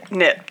little bit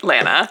knit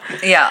Lana.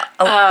 Yeah.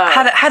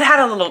 Had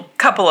a little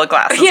couple of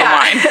glasses of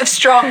wine. A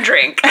strong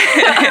drink.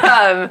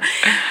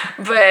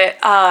 But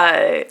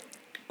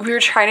we were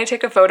trying to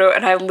take a photo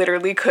and I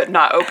literally could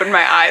not open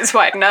my eyes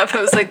wide enough.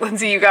 I was like,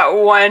 Lindsay, you got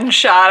one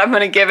shot. I'm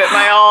going to give it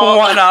my all.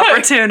 One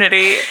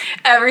opportunity.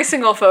 Every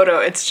single photo,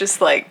 it's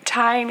just like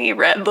tiny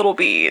red little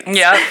beads.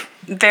 Yep.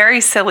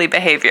 Very silly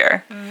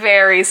behavior.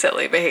 Very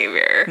silly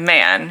behavior.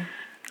 Man,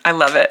 I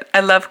love it. I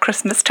love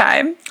Christmas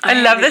time.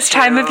 I love this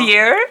time of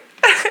year.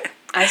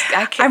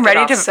 I kicked it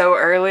off so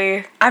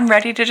early. I'm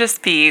ready to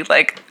just be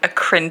like a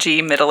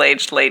cringy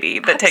middle-aged lady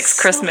that takes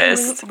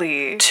Christmas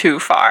too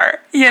far,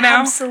 you know?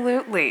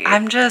 Absolutely.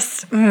 I'm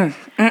just,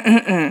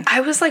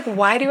 I was like,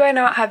 why do I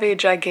not have a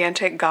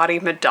gigantic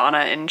gaudy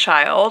Madonna in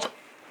child?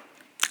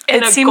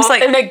 In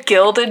a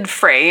gilded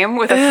frame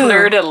with a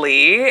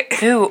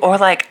fleur-de-lis. Ooh, or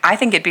like, I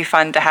think it'd be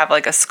fun to have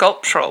like a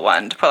sculptural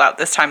one to pull out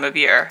this time of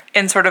year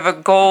in sort of a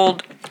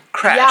gold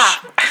crèche. Yeah.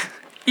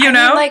 You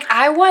know? Mean,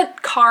 I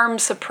want Carm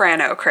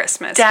Soprano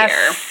Christmas here.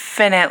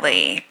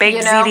 Definitely.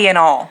 Baked ziti and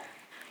all.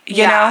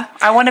 You know?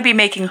 I want to be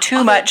making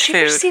too much food. Did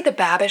you ever see the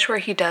Babish where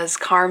he does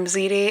Carm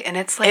ziti? And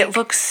it's like... It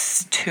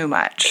looks too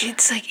much.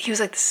 It's like, he was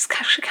like, this is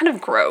actually kind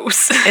of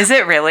gross. Is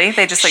it really?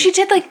 They just like... She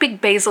did like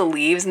big basil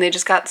leaves and they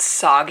just got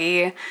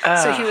soggy.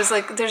 So he was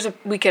like,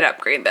 we could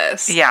upgrade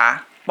this.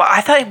 Yeah. Well,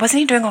 wasn't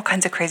he doing all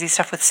kinds of crazy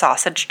stuff with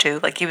sausage too?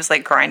 Like he was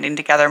like grinding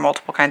together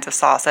multiple kinds of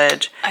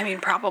sausage. I mean,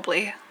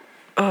 probably.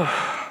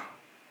 Ugh.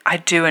 I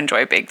do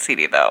enjoy baked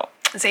ziti though.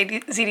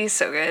 Ziti's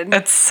so good.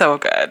 It's so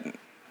good.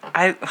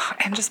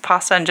 And just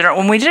pasta in general.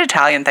 When we did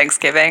Italian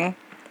Thanksgiving,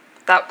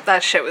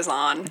 that shit was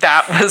on.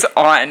 That was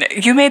on.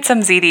 You made some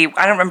ziti.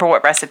 I don't remember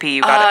what recipe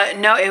you got.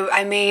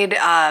 I made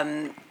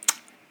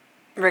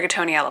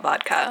rigatoni alla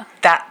vodka.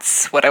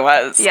 That's what it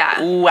was.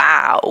 Yeah.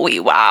 Wow,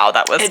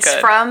 that was good. It's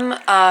from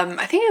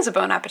I think it was a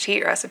Bon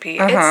Appetit recipe.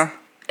 It's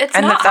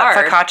and not hard.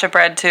 And the focaccia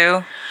bread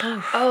too.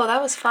 Oh,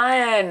 that was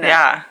fun.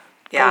 Yeah.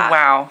 Yeah. Oh,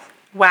 wow.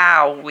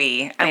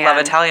 I love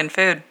Italian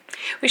food.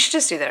 We should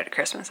just do that at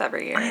Christmas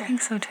every year. I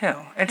think so too.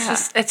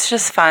 It's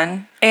just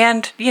fun.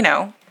 And, you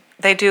know,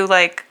 they do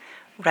like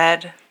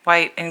red,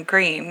 white, and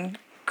green.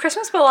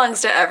 Christmas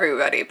belongs to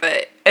everybody,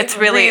 but it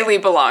really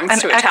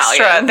belongs to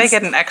Italians. They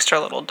get an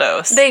extra little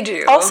dose. They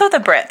do. Also the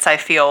Brits, I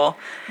feel.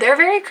 They're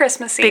very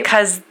Christmassy.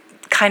 Because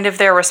kind of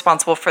they're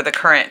responsible for the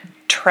current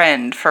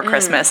trend for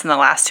Christmas in the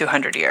last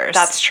 200 years.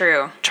 That's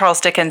true.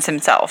 Charles Dickens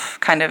himself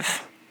kind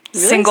of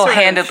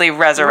single-handedly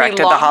resurrected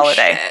the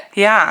holiday.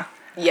 Yeah.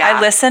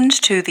 I listened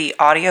to the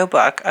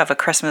audiobook of A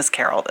Christmas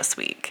Carol this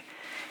week.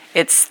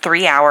 It's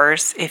 3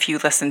 hours if you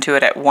listen to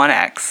it at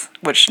 1x,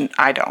 which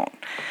I don't.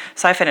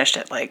 So I finished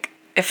it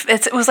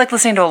it was like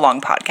listening to a long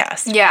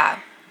podcast. Yeah.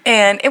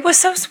 And it was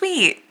so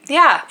sweet.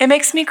 Yeah. It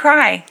makes me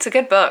cry. It's a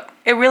good book.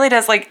 It really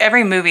does. Like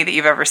every movie that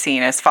you've ever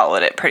seen has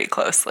followed it pretty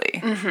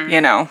closely.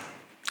 You know?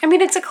 I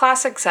mean, it's a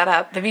classic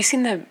setup. Have you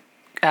seen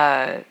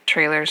the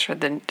trailers for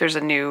there's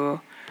a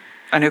new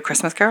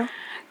Christmas Carol?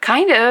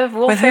 Kind of.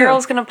 Will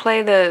Ferrell's going to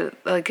play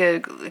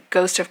a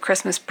Ghost of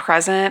Christmas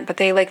Present, but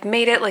they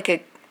made it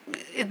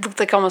it looked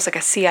like almost like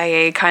a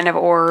CIA kind of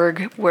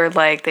org where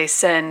they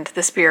send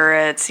the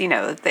spirits,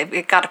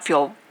 it got to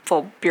feel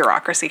full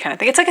bureaucracy kind of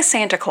thing. It's like a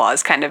Santa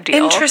Claus kind of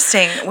deal.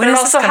 Interesting. But it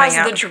also has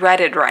the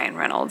dreaded Ryan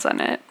Reynolds in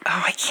it.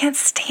 Oh, I can't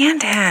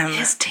stand him.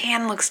 His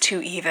tan looks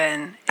too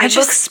even. I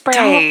just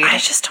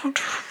don't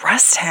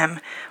trust him.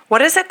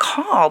 What is it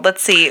called?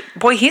 Let's see.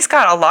 Boy, he's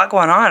got a lot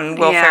going on,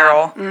 Will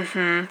Ferrell.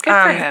 Mm-hmm.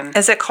 Good for him.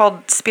 Is it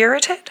called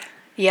Spirited?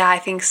 Yeah, I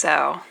think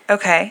so.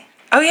 Okay.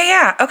 Oh,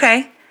 yeah.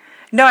 Okay.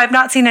 No, I've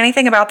not seen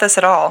anything about this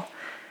at all.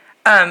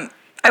 I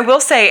will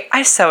say,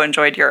 I so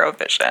enjoyed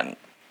Eurovision.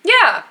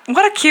 Yeah.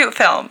 What a cute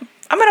film.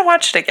 I'm going to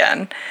watch it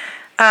again.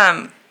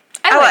 I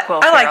like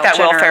Will Ferrell. I like that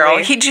Will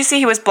Ferrell. Did you see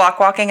he was block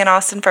walking in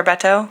Austin for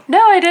Beto?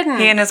 No, I didn't.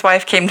 He and his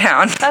wife came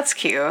down. That's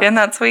cute. Isn't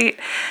that sweet?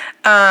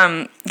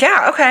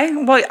 Yeah, okay.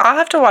 Well, I'll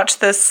have to watch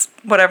this,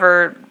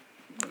 whatever.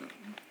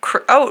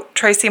 Oh,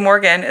 Tracy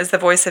Morgan is the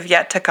voice of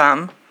Yet to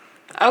Come.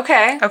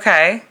 Okay.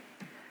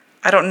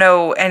 I don't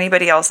know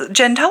anybody else.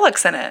 Jen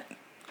Tulloch's in it.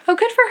 Oh,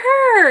 good for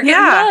her.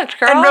 Yeah. Good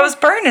girl. And Rose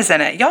Byrne is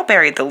in it. Y'all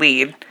buried the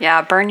lead.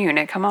 Yeah, Byrne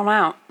Unit, come on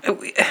out.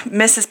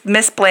 Miss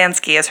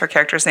Blansky is her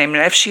character's name.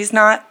 And if she's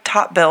not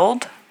top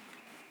billed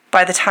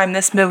by the time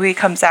this movie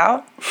comes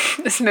out.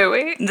 This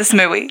movie,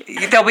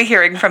 they'll be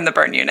hearing from the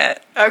Byrne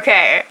Unit.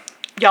 Okay.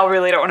 Y'all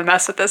really don't want to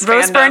mess with this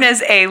Rose Byrne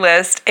is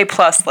A-list, A+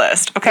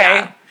 list, okay?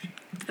 Yeah,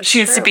 she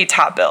needs to be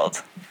top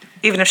billed,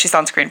 even if she's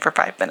on screen for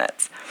 5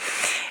 minutes.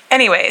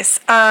 Anyways,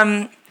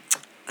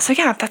 so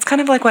yeah, that's kind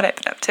of like what I've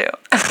been up to.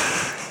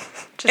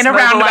 Just in a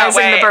roundabout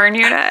way. The Byrne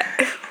Unit.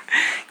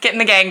 Getting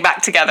the gang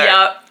back together.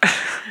 Yep.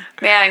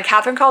 Man,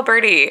 Catherine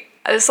Colberti.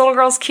 This little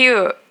girl's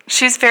cute.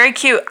 She's very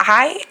cute.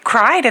 I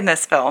cried in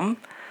this film.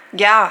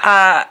 Yeah.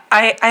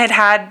 I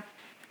had,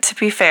 to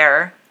be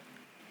fair,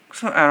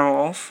 some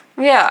animals.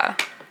 Yeah.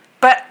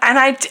 But, and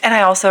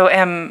I also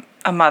am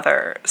a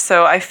mother,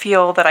 so I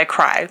feel that I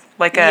cry,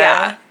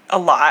 a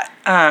lot.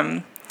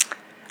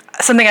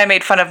 Something I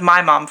made fun of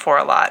my mom for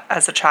a lot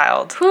as a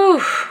child.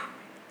 Whew.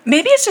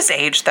 Maybe it's just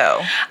age, though.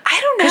 I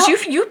don't know.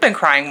 Because you've been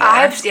crying more.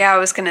 I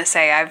was going to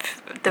say,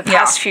 the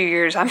past few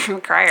years, I'm a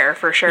crier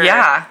for sure.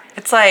 Yeah.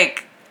 It's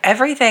like,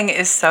 everything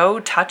is so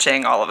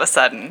touching all of a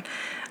sudden.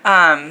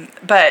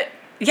 But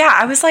yeah,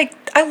 I was like,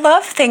 I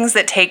love things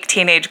that take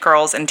teenage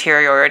girls'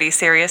 interiority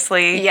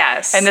seriously.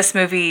 Yes. And this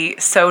movie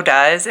so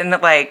does. And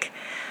that, like,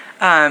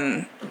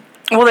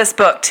 well, this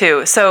book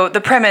too. So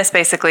the premise,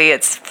 basically,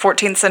 it's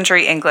 14th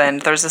century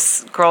England. There's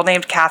this girl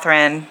named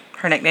Catherine.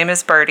 Her nickname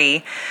is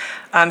Birdie.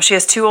 She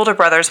has 2 older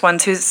brothers. One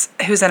who's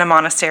in a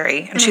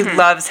monastery, and she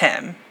loves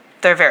him.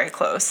 They're very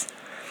close.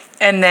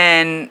 And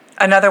then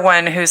another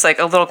one who's like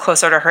a little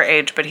closer to her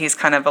age, but he's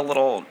kind of a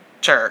little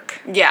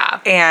jerk.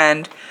 Yeah.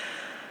 And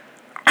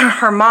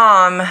her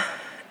mom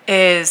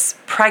is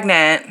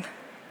pregnant,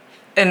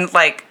 and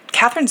like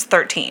Catherine's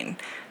 13.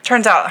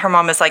 Turns out her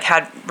mom has like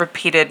had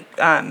repeated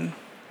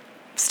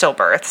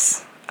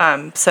stillbirths.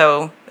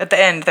 So at the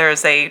end,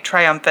 there's a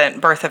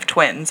triumphant birth of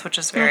twins, which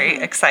is very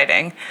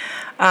exciting.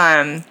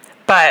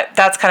 But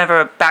that's kind of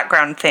a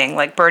background thing.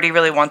 Like, Birdie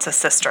really wants a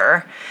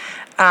sister.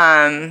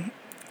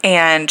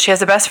 And she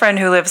has a best friend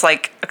who lives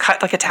like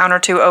a town or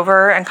 2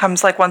 over and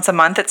comes like once a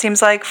month, it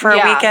seems like, for a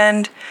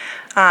weekend.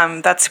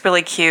 That's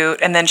really cute.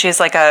 And then she has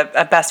like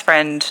a best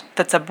friend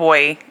that's a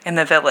boy in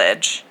the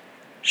village.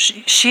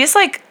 She's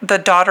like the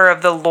daughter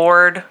of the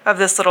lord of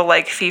this little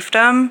like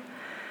fiefdom,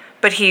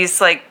 but he's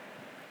like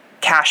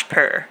cash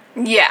poor.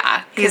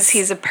 Yeah, because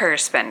he's a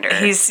purse spender.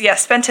 He's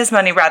spent his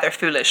money rather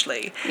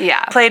foolishly.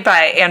 Yeah. Played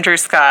by Andrew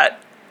Scott.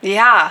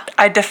 Yeah.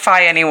 I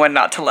defy anyone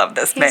not to love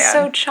this man. He's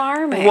so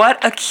charming.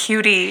 What a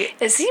cutie.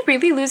 Is he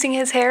really losing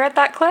his hair at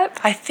that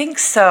clip? I think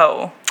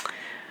so.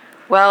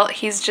 Well,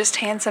 he's just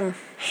handsome.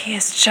 He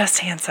is just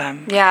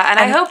handsome. Yeah, and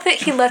I hope that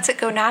he lets it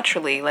go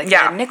naturally, like in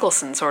a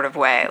Nicholson sort of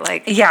way.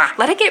 Like,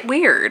 let it get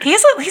weird.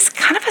 He's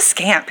kind of a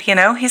scamp, you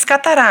know? He's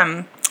got that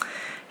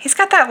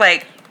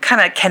like kind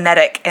of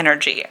kinetic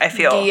energy, I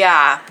feel.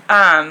 Yeah.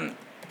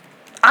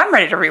 I'm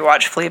ready to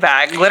rewatch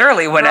Fleabag,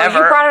 literally whenever.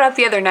 Well, you brought it up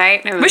the other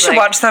night. And it was we should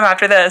watch them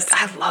after this.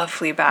 I love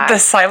Fleabag. The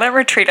Silent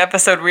Retreat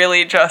episode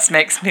really just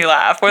makes me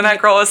laugh. When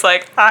that girl is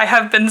like, I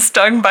have been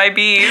stung by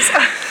bees.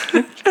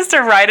 Just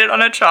to write it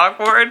on a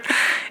chalkboard.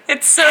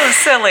 It's so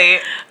silly.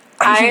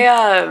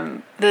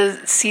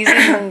 The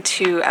season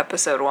 2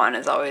 episode 1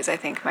 is always, I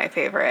think, my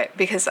favorite,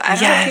 because I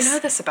don't know if you know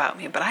this about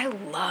me, but I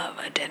love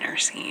a dinner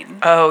scene.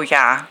 Oh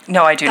yeah,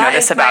 no, I do know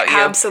this about you.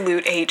 That is my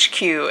absolute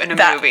HQ in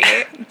a movie.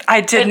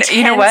 I didn't.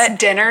 You know what?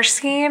 Dinner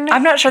scene.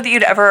 I'm not sure that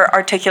you'd ever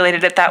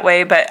articulated it that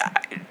way, but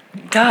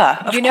duh,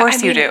 of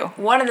course you do.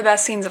 One of the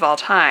best scenes of all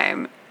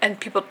time. And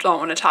people don't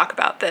want to talk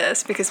about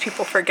this because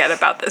people forget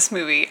about this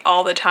movie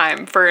all the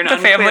time for an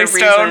unclear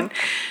reason.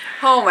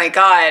 Oh my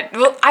God.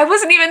 Well, I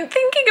wasn't even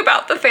thinking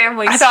about The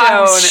Family Stone.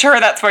 I'm sure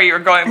that's where you were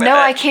going with it. No,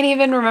 I can't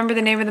even remember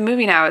the name of the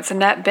movie now. It's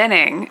Annette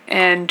Bening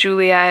and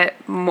Juliette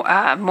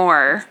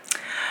Moore.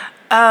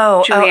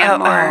 Juliette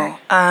Moore.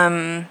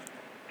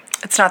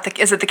 It's not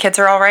is it The Kids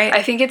Are All Right?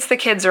 I think it's The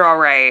Kids Are All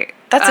Right.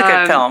 That's a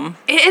good film.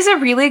 It is a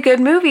really good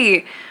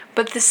movie.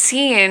 But the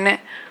scene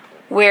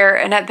where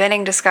Annette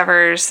Bening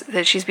discovers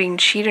that she's being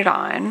cheated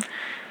on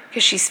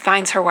because she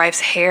finds her wife's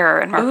hair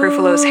in Mark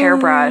Ruffalo's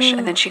hairbrush,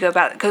 and then she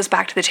goes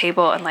back to the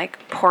table and like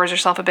pours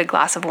herself a big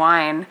glass of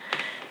wine,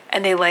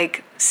 and they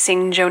like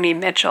sing Joni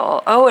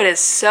Mitchell. Oh, it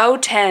is so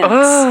tense.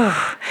 Ooh.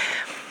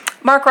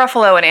 Mark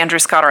Ruffalo and Andrew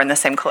Scott are in the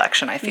same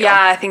collection, I feel.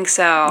 Yeah, I think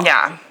so.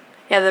 Yeah.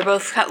 Yeah, they're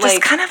both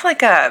just kind of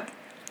like a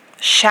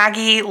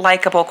shaggy,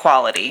 likable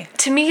quality.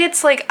 To me,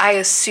 it's like, I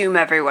assume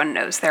everyone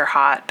knows they're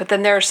hot, but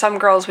then there are some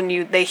girls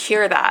when they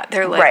hear that,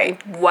 they're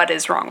like, what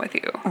is wrong with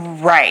you?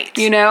 Right.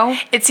 You know?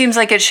 It seems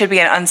like it should be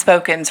an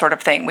unspoken sort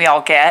of thing we all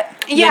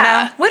get.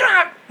 Yeah. You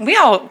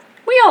know?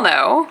 We all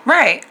know.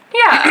 Right.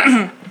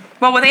 Yeah.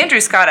 Well, with Andrew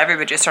Scott,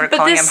 everybody just started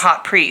calling him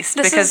Hot Priest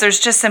because there's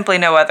just simply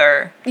no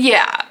other.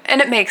 Yeah, and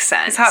it makes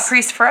sense. He's Hot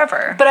Priest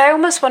forever. But I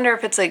almost wonder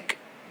if it's like,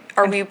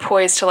 are we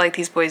poised to like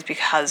these boys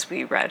because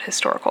we read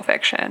historical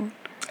fiction?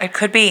 It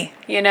could be.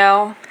 You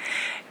know?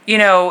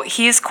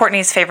 He's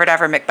Courtney's favorite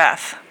ever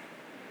Macbeth.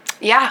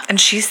 Yeah. And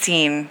she's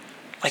seen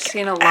a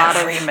lot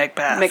every of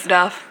Macbeth.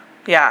 Macduff.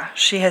 Yeah,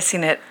 she has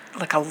seen it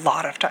like a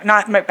lot of times.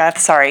 Not Macbeth,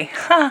 sorry.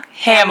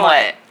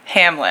 Hamlet.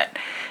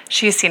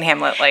 She's seen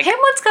Hamlet like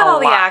Hamlet's got all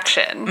the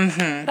action.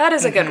 Mm-hmm. That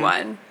is a good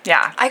one.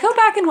 Yeah. I go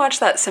back and watch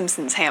that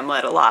Simpsons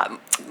Hamlet a lot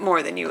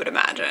more than you would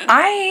imagine.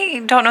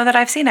 I don't know that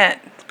I've seen it.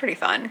 It's pretty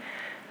fun.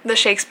 The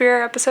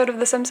Shakespeare episode of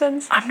The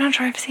Simpsons? I'm not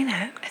sure I've seen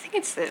it. I think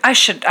it's I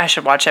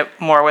should watch it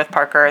more with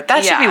Parker.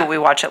 That should be what we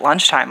watch at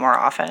lunchtime more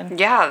often.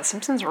 Yeah, The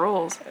Simpsons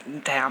rules.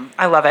 Damn,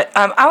 I love it.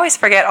 I always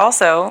forget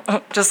also,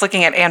 just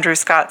looking at Andrew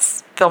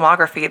Scott's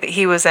filmography, that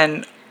he was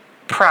in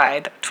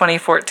Pride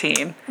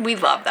 2014. We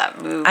love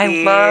that movie. I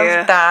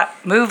love that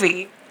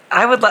movie.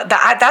 I would love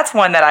that. That's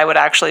one that I would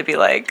actually be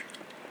like,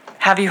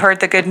 have you heard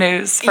the good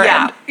news,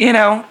 friend?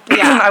 Yeah.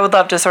 Yeah. I would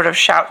love to sort of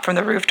shout from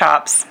the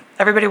rooftops.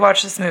 Everybody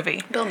watch this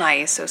movie. Bill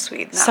Nighy is so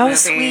sweet in that so movie.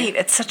 Sweet.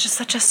 It's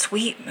such a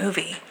sweet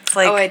movie. It's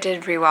like, I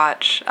did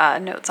rewatch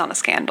Notes on a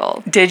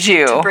Scandal. Did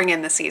you? To bring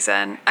in the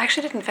season. I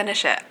actually didn't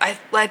finish it. I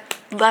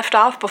left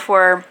off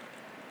before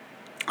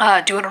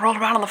doing a roll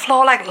around on the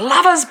floor like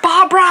lovers,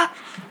 Barbara.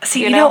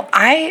 See, you know,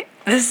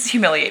 this is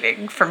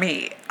humiliating for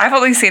me. I've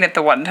only seen it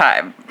the one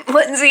time.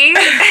 Lindsay.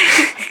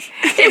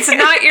 It's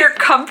not your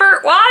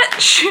comfort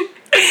watch.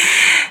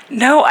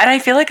 No, and I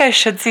feel like I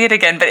should see it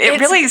again, but it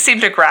really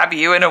seemed to grab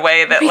you in a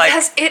way that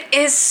because it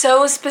is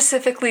so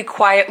specifically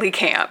quietly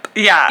camp.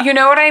 Yeah. You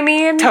know what I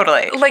mean?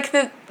 Totally. Like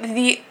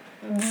the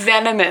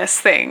venomous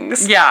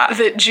things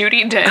that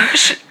Judi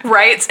Dench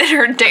writes in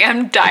her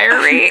damn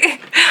diary.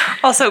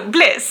 Also,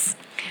 bliss.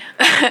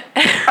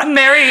 A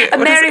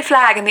merry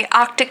flag in the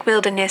Arctic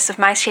wilderness of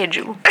my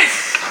schedule.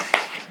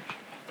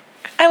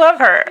 I love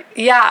her.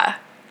 Yeah.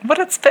 What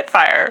a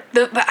spitfire.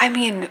 The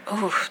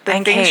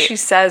things she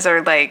says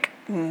are like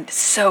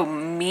so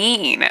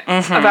mean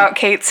about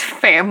Kate's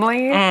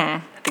family.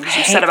 The things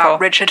you said about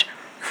Richard.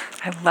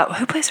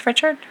 Who plays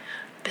Richard?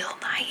 Bill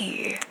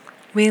Nighy.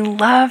 We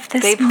love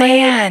this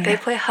man. They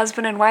play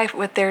husband and wife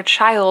with their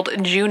child,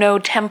 Juno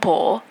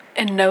Temple,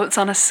 in Notes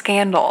on a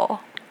Scandal.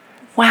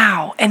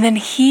 Wow. And then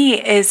he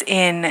is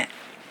in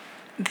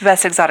The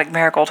Best Exotic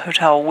Marigold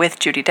Hotel with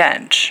Judi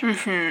Dench.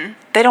 Mm-hmm.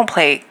 They don't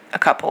play a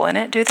couple in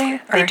it, do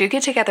they? They do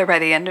get together by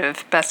the end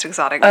of Best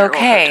Exotic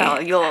Marigold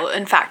Hotel. You'll,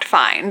 in fact,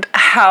 find.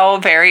 How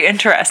very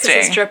interesting.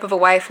 Because his drip of a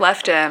wife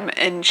left him,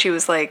 and she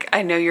was like,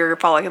 I know you're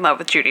falling in love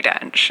with Judi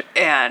Dench.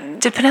 And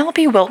did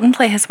Penelope Wilton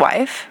play his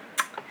wife?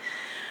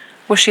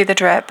 Was she the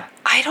drip?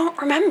 I don't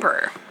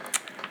remember.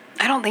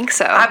 I don't think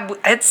so.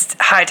 It's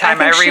high time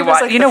I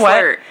rewatch. Like, you know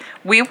what?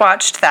 We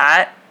watched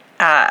that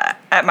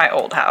at my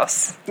old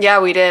house.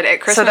 Yeah, we did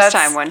at Christmas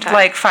time one time.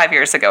 Like 5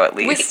 years ago at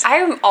least.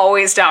 I'm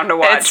always down to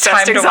watch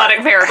Best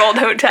Exotic Marigold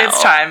Hotel.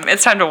 It's time.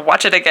 It's time to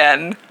watch it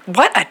again.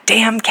 What a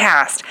damn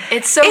cast.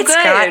 It's so good. It's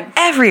got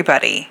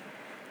everybody.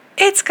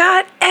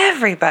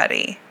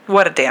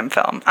 What a damn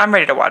film. I'm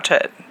ready to watch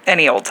it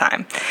any old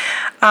time.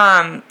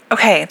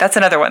 Okay, that's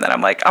another one that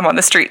I'm on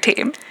the street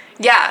team.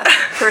 Yeah,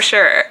 for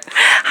sure.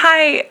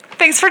 Hi,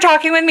 thanks for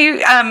talking with me.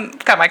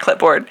 Got my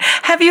clipboard.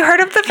 Have you heard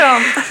of the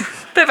film,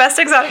 The Best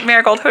Exotic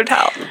Marigold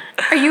Hotel?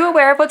 Are you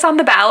aware of what's on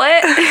the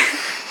ballot?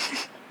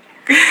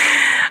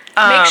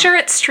 Make sure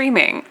it's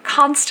streaming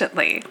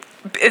constantly.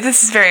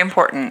 This is very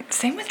important.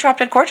 Same with Drop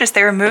Dead Gorgeous.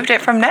 They removed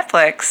it from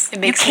Netflix.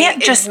 You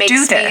can't just do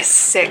this. It makes me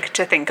sick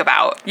to think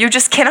about. You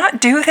just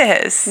cannot do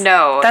this.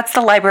 No. That's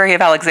the Library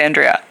of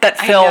Alexandria. That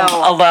film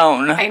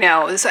alone. I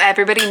know. So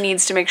everybody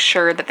needs to make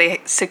sure that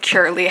they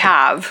securely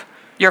have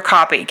your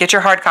copy. Get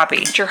your hard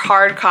copy.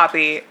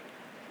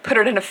 Put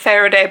it in a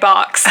Faraday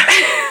box.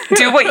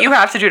 Do what you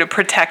have to do to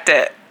protect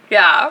it.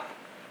 Yeah.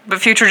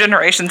 But future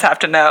generations have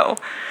to know.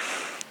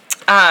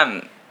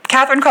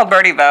 Catherine called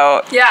Birdie,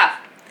 though. Yeah.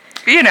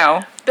 You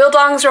know.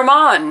 Bildung's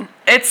Roman.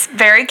 It's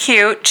very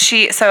cute.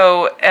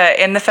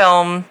 In the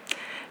film,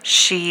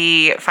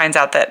 she finds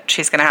out that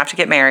she's going to have to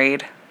get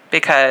married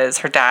because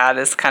her dad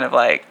is kind of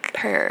like,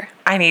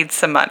 I need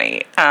some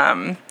money.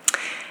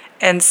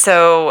 And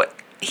so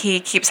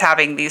he keeps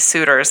having these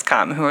suitors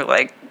come who are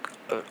like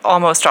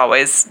almost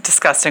always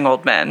disgusting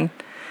old men.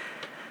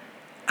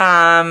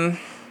 And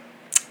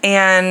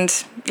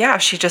yeah,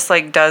 she just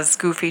like does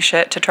goofy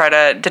shit to try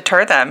to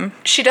deter them.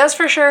 She does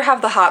for sure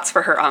have the hots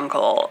for her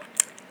uncle.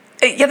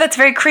 Yeah, that's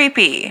very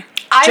creepy.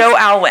 Joe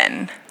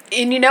Alwyn.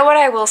 And you know what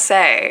I will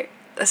say?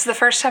 This is the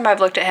first time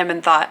I've looked at him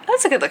and thought,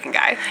 that's a good looking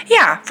guy.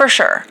 Yeah, for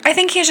sure. I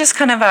think he's just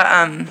kind of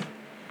a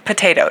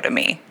potato to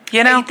me,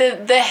 you know?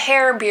 The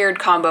hair beard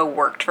combo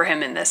worked for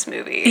him in this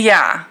movie.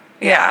 Yeah.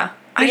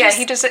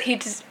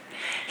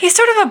 He's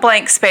sort of a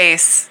blank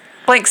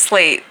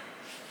slate,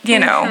 you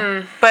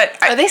know. But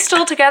are they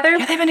still together?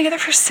 Yeah, they've been together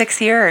for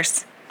 6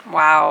 years.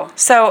 Wow.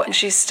 So and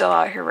she's still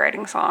out here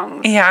writing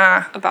songs.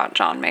 Yeah. About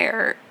John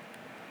Mayer.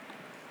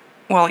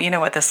 Well, you know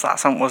what? This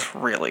last song was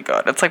really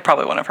good. It's like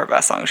probably one of her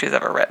best songs she's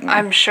ever written.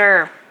 I'm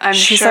sure.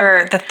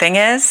 The thing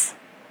is,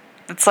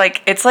 it's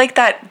like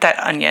that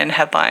Onion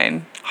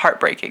headline,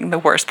 heartbreaking. The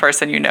worst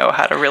person you know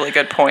had a really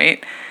good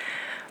point.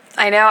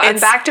 I know.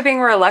 I'm back to being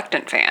a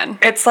reluctant fan.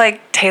 It's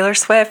like Taylor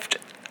Swift.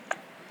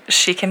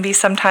 She can be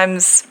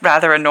sometimes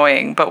rather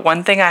annoying, but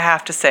one thing I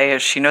have to say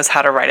is she knows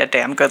how to write a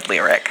damn good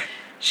lyric.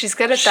 She's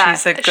good at that.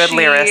 She's a good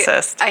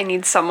lyricist. I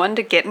need someone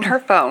to get in her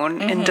phone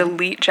and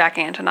delete Jack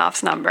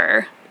Antonoff's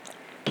number.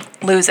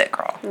 Lose it,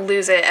 girl.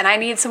 Lose it. And I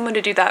need someone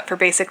to do that for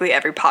basically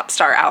every pop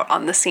star out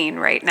on the scene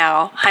right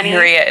now. Honey,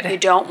 period. You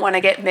don't want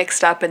to get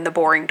mixed up in the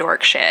boring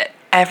dork shit.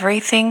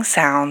 Everything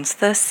sounds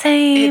the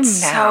same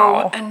it's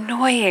now. So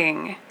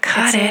annoying.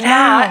 Cut it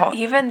out. Not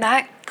even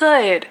that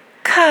good.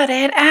 Cut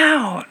it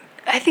out.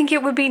 I think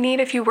it would be neat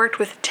if you worked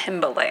with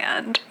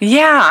Timbaland.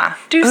 Yeah.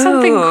 Do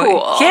something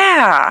cool.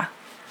 Yeah.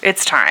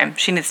 It's time.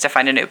 She needs to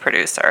find a new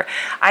producer.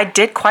 I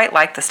did quite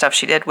like the stuff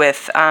she did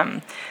with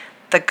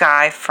the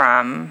guy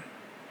from...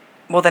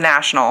 Well, The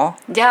National.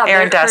 Yeah.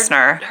 Aaron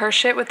Dessner. Her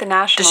shit with The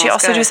National. Did she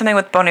also do something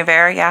with Bon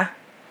Iver? Yeah.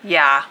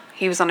 Yeah.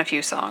 He was on a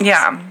few songs.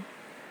 Yeah.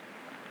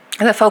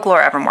 The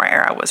Folklore Evermore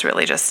era was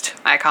really just...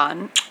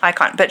 Icon.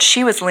 But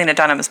she was Lena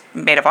Dunham's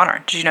Maid of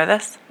Honor. Did you know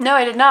this? No,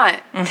 I did not.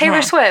 Mm-hmm.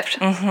 Taylor Swift.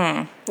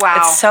 Mm-hmm. Wow.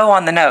 It's so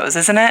on the nose,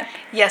 isn't it?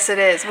 Yes, it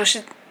is. Well,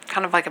 she's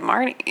kind of like a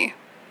Marnie.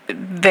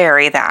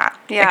 very that.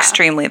 Yeah.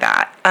 Extremely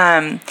that.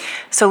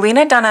 So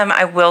Lena Dunham,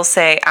 I will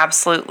say,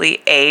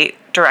 absolutely ate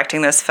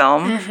directing this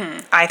film.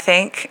 I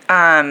think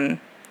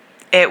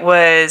it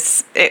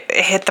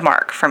hit the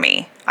mark for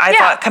me. I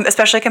thought,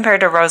 especially compared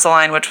to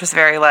Rosaline, which was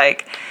very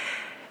like,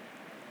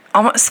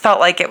 almost felt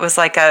like it was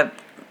like a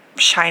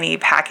shiny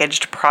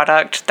packaged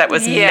product that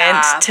was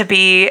meant to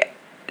be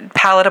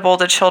palatable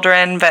to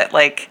children, but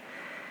like,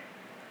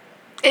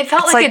 it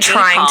felt like a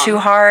trying DCOM. too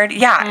hard.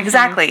 Yeah,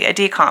 exactly. A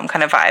DCOM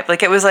kind of vibe.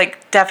 Like, it was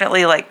like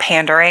definitely like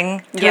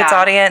pandering to its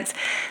audience.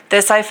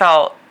 This, I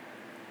felt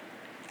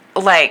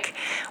like,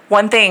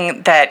 one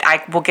thing that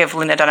I will give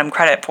Lena Dunham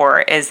credit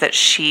for is that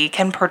she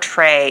can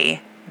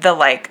portray the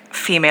like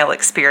female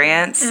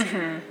experience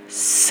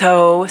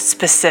so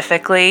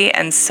specifically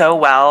and so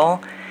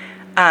well.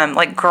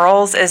 Like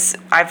Girls is,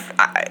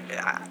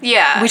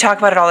 we talk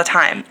about it all the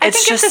time.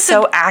 It's just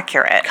so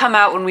accurate. Come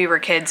out when we were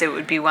kids, it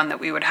would be one that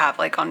we would have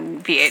like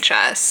on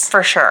VHS.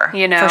 For sure.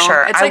 You know? For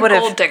sure. It's like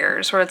Gold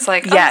Diggers, where it's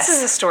like, this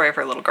is a story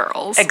for little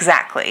girls.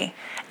 Exactly.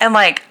 And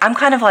like, I'm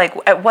kind of like,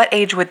 at what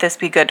age would this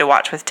be good to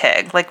watch with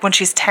Tig? Like when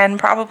she's 10,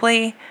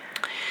 probably?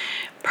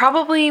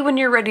 Probably when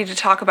you're ready to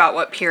talk about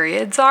what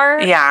periods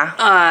are. Yeah.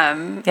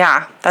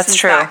 Yeah, that's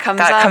true. That comes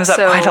up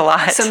quite a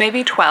lot. So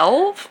maybe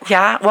 12?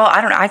 Yeah. Well,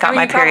 I don't know. I got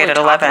my period at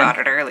 11. Talked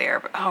about it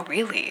earlier. But, oh,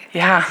 really?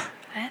 Yeah.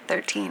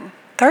 13.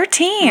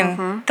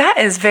 13? That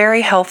is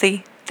very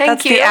healthy.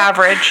 That's the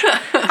average.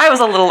 I was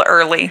a little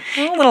early.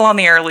 A little on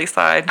the early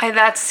side.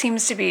 That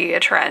seems to be a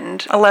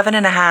trend. 11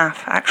 and a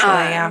half, actually,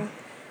 yeah.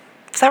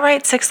 Is that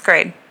right? 6th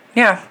grade.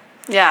 Yeah.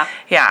 Yeah.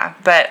 Yeah.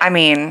 But, I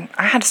mean,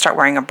 I had to start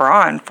wearing a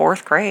bra in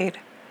 4th grade.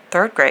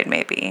 3rd grade,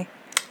 maybe.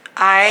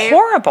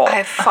 Horrible.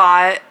 I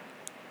fought,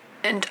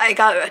 and I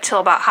got till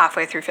about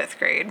halfway through 5th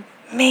grade.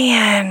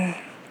 Man,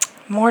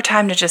 more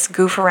time to just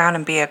goof around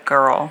and be a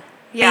girl.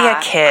 Yeah, be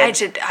a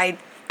kid.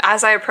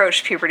 As I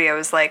approached puberty, I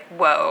was like,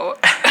 whoa.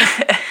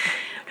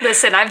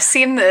 Listen, I've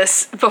seen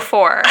this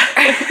before.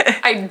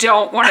 I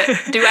don't want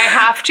to. Do I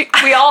have to?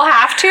 We all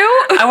have to?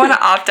 I want to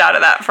opt out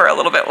of that for a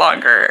little bit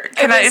longer.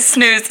 Can I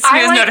snooze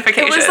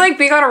notification? It was like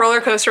being on a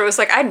roller coaster. It was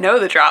like, I know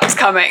the drop's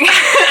coming.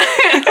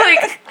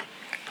 Like,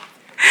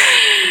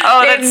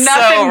 that's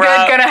nothing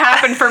good gonna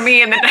happen for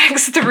me in the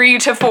next 3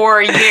 to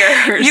 4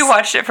 years. You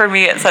watched it for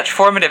me at such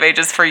formative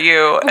ages for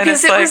you.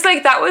 Because it was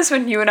like, that was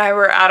when you and I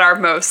were at our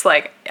most,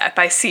 like, if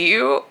I see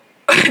you,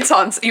 it's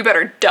on, you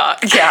better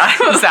duck. Yeah,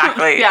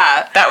 exactly.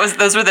 Yeah.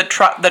 Those were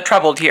the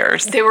troubled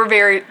years. They were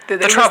very, the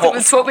troubles.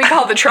 It's what we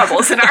call the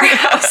troubles in our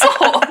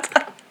household.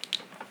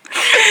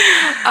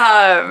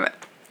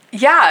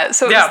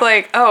 So it was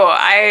like,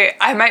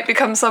 I might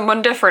become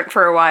someone different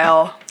for a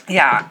while.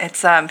 Yeah,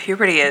 it's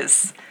puberty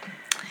is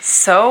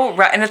so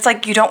and it's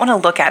like you don't want to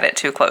look at it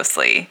too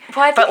closely.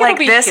 Well, I think but like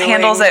this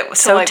handles it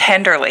so like,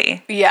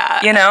 tenderly. Yeah.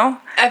 You know?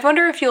 I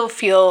wonder if you'll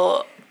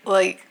feel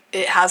like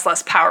it has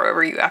less power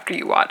over you after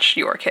you watch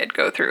your kid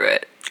go through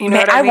it. You know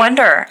what I mean?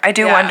 Wonder. I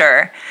do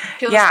wonder.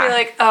 You'll just be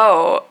like,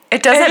 oh,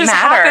 it doesn't just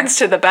matter. Happens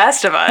to the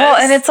best of us. Well,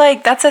 and it's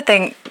like that's the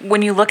thing.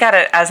 When you look at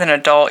it as an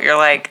adult, you're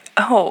like,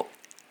 oh,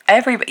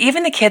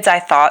 even the kids I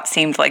thought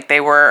seemed like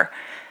they were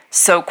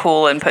so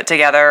cool and put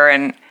together,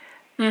 and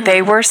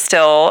they were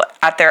still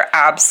at their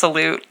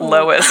absolute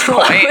lowest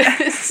point.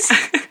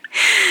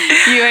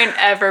 You ain't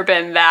ever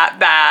been that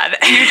bad.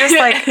 You're just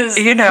like,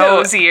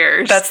 those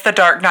years. That's the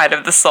dark night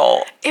of the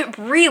soul. It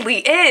really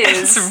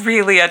is. It's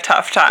really a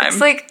tough time. It's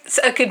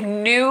like a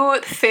new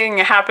thing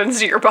happens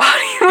to your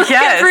body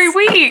every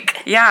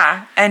week.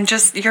 Yeah, and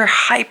just you're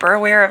hyper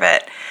aware of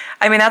it.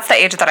 I mean, that's the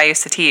age that I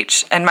used to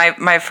teach. And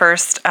my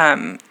first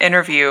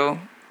interview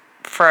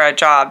for a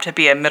job to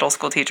be a middle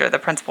school teacher, the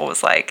principal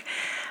was like,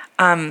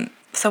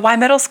 so why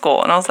middle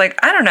school? And I was like,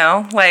 I don't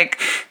know,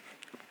 like...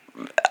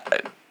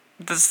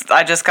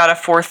 I just got a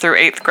 4th through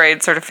 8th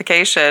grade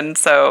certification,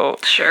 so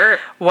sure,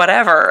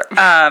 whatever.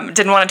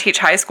 Didn't want to teach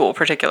high school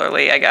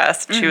particularly, I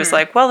guess. She was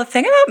like, well, the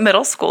thing about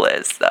middle school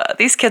is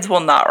these kids will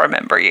not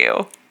remember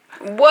you.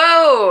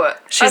 Whoa,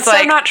 that's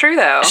like, so not true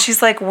though.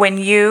 She's like, when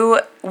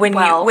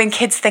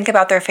kids think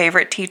about their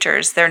favorite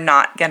teachers, they're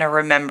not gonna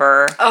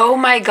remember. Oh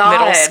my God,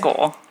 middle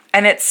school.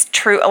 And it's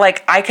true,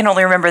 like, I can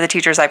only remember the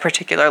teachers I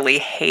particularly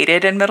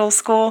hated in middle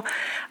school.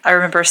 I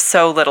remember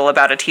so little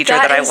about a teacher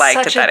that I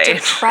liked at that age. That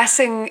is such a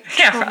depressing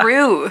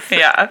truth.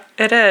 Yeah,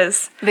 it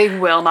is. They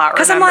will not remember you.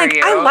 Because I'm like,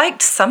 I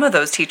liked some of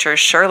those teachers,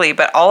 surely,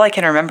 but all I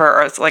can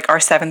remember is, like, our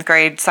 7th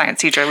grade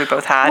science teacher we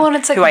both had, and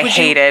it's like, who I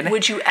hated.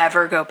 Would you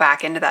ever go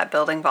back into that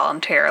building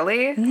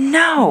voluntarily?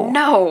 No.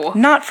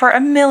 Not for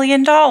 $1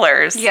 million.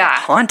 Yeah.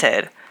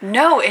 Haunted.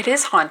 No, it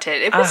is haunted.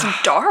 It was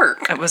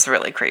dark. It was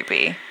really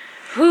creepy.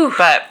 Whew.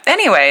 But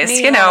anyways,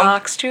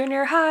 Neonox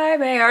Junior High,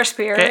 may our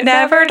spirit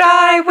never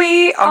die,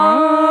 we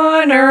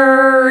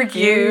honor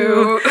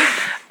you.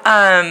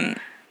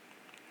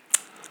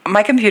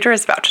 my computer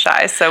is about to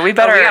die, so we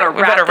better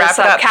wrap it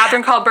up.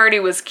 Catherine Called Birdy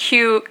was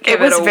cute. It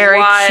was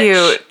very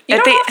cute.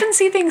 You don't often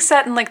see things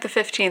set in like the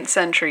 15th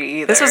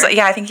century either. This was,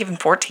 I think even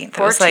 14th.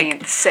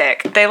 14th,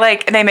 sick. They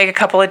make a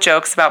couple of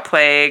jokes about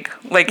plague.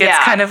 Like, it's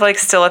kind of like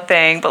still a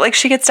thing, but like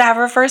she gets to have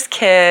her first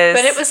kiss.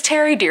 But it was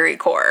Terry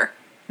Deary-core.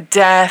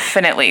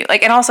 Definitely.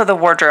 Like, and also the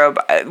wardrobe.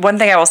 One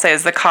thing I will say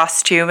is the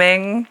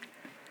costuming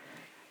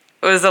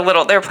was they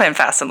were playing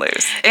fast and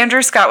loose.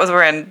 Andrew Scott was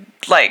wearing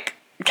like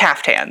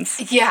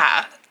caftans.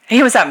 Yeah.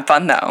 He was having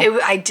fun, though.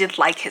 I did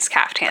like his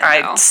caftan, though.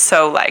 I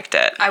so liked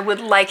it. I would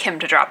like him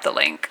to drop the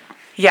link.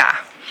 Yeah,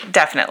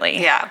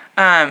 definitely. Yeah.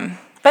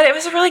 But it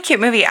was a really cute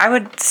movie. I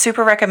would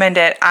super recommend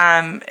it.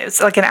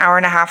 It's like an hour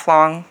and a half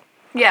long.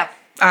 Yeah.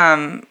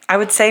 I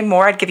would say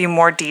more. I'd give you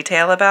more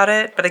detail about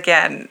it. But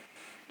again,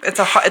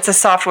 it's a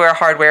software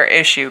hardware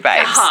issue,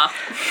 babes.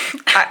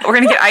 We're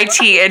gonna get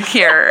IT in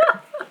here,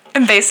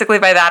 and basically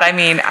by that I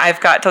mean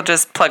I've got to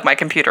just plug my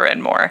computer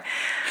in more.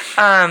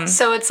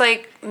 So it's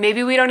like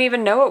maybe we don't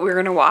even know what we're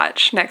gonna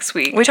watch next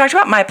week. We talked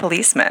about My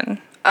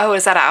Policeman. Oh,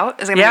 is that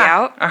out? Is it gonna be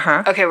out?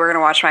 Uh-huh. Okay, we're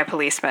gonna watch My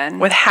Policeman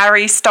with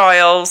Harry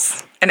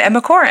Styles and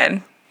Emma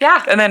Corrin.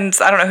 Yeah. And then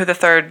I don't know who the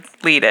third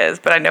lead is,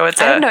 but I know I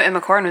didn't know Emma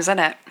Corrin was in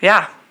it.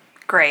 Yeah.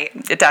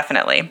 Great.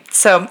 Definitely.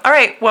 So, all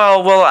right.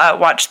 Well, we'll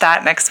watch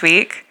that next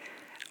week.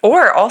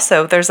 Or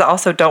also, there's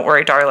also Don't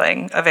Worry,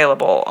 Darling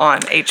available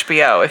on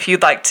HBO if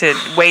you'd like to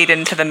wade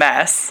into the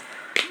mess.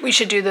 We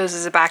should do those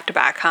as a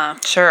back-to-back, huh?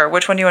 Sure.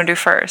 Which one do you want to do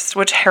first?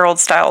 Which Harold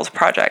Styles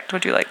project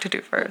would you like to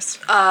do first?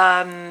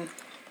 I'll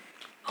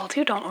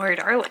do Don't Worry,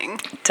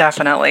 Darling.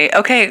 Definitely.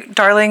 Okay,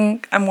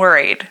 Darling, I'm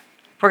worried.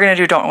 We're going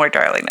to do Don't Worry,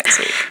 Darling next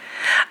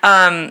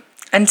week.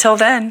 Until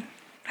then,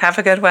 have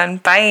a good one.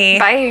 Bye.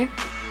 Bye.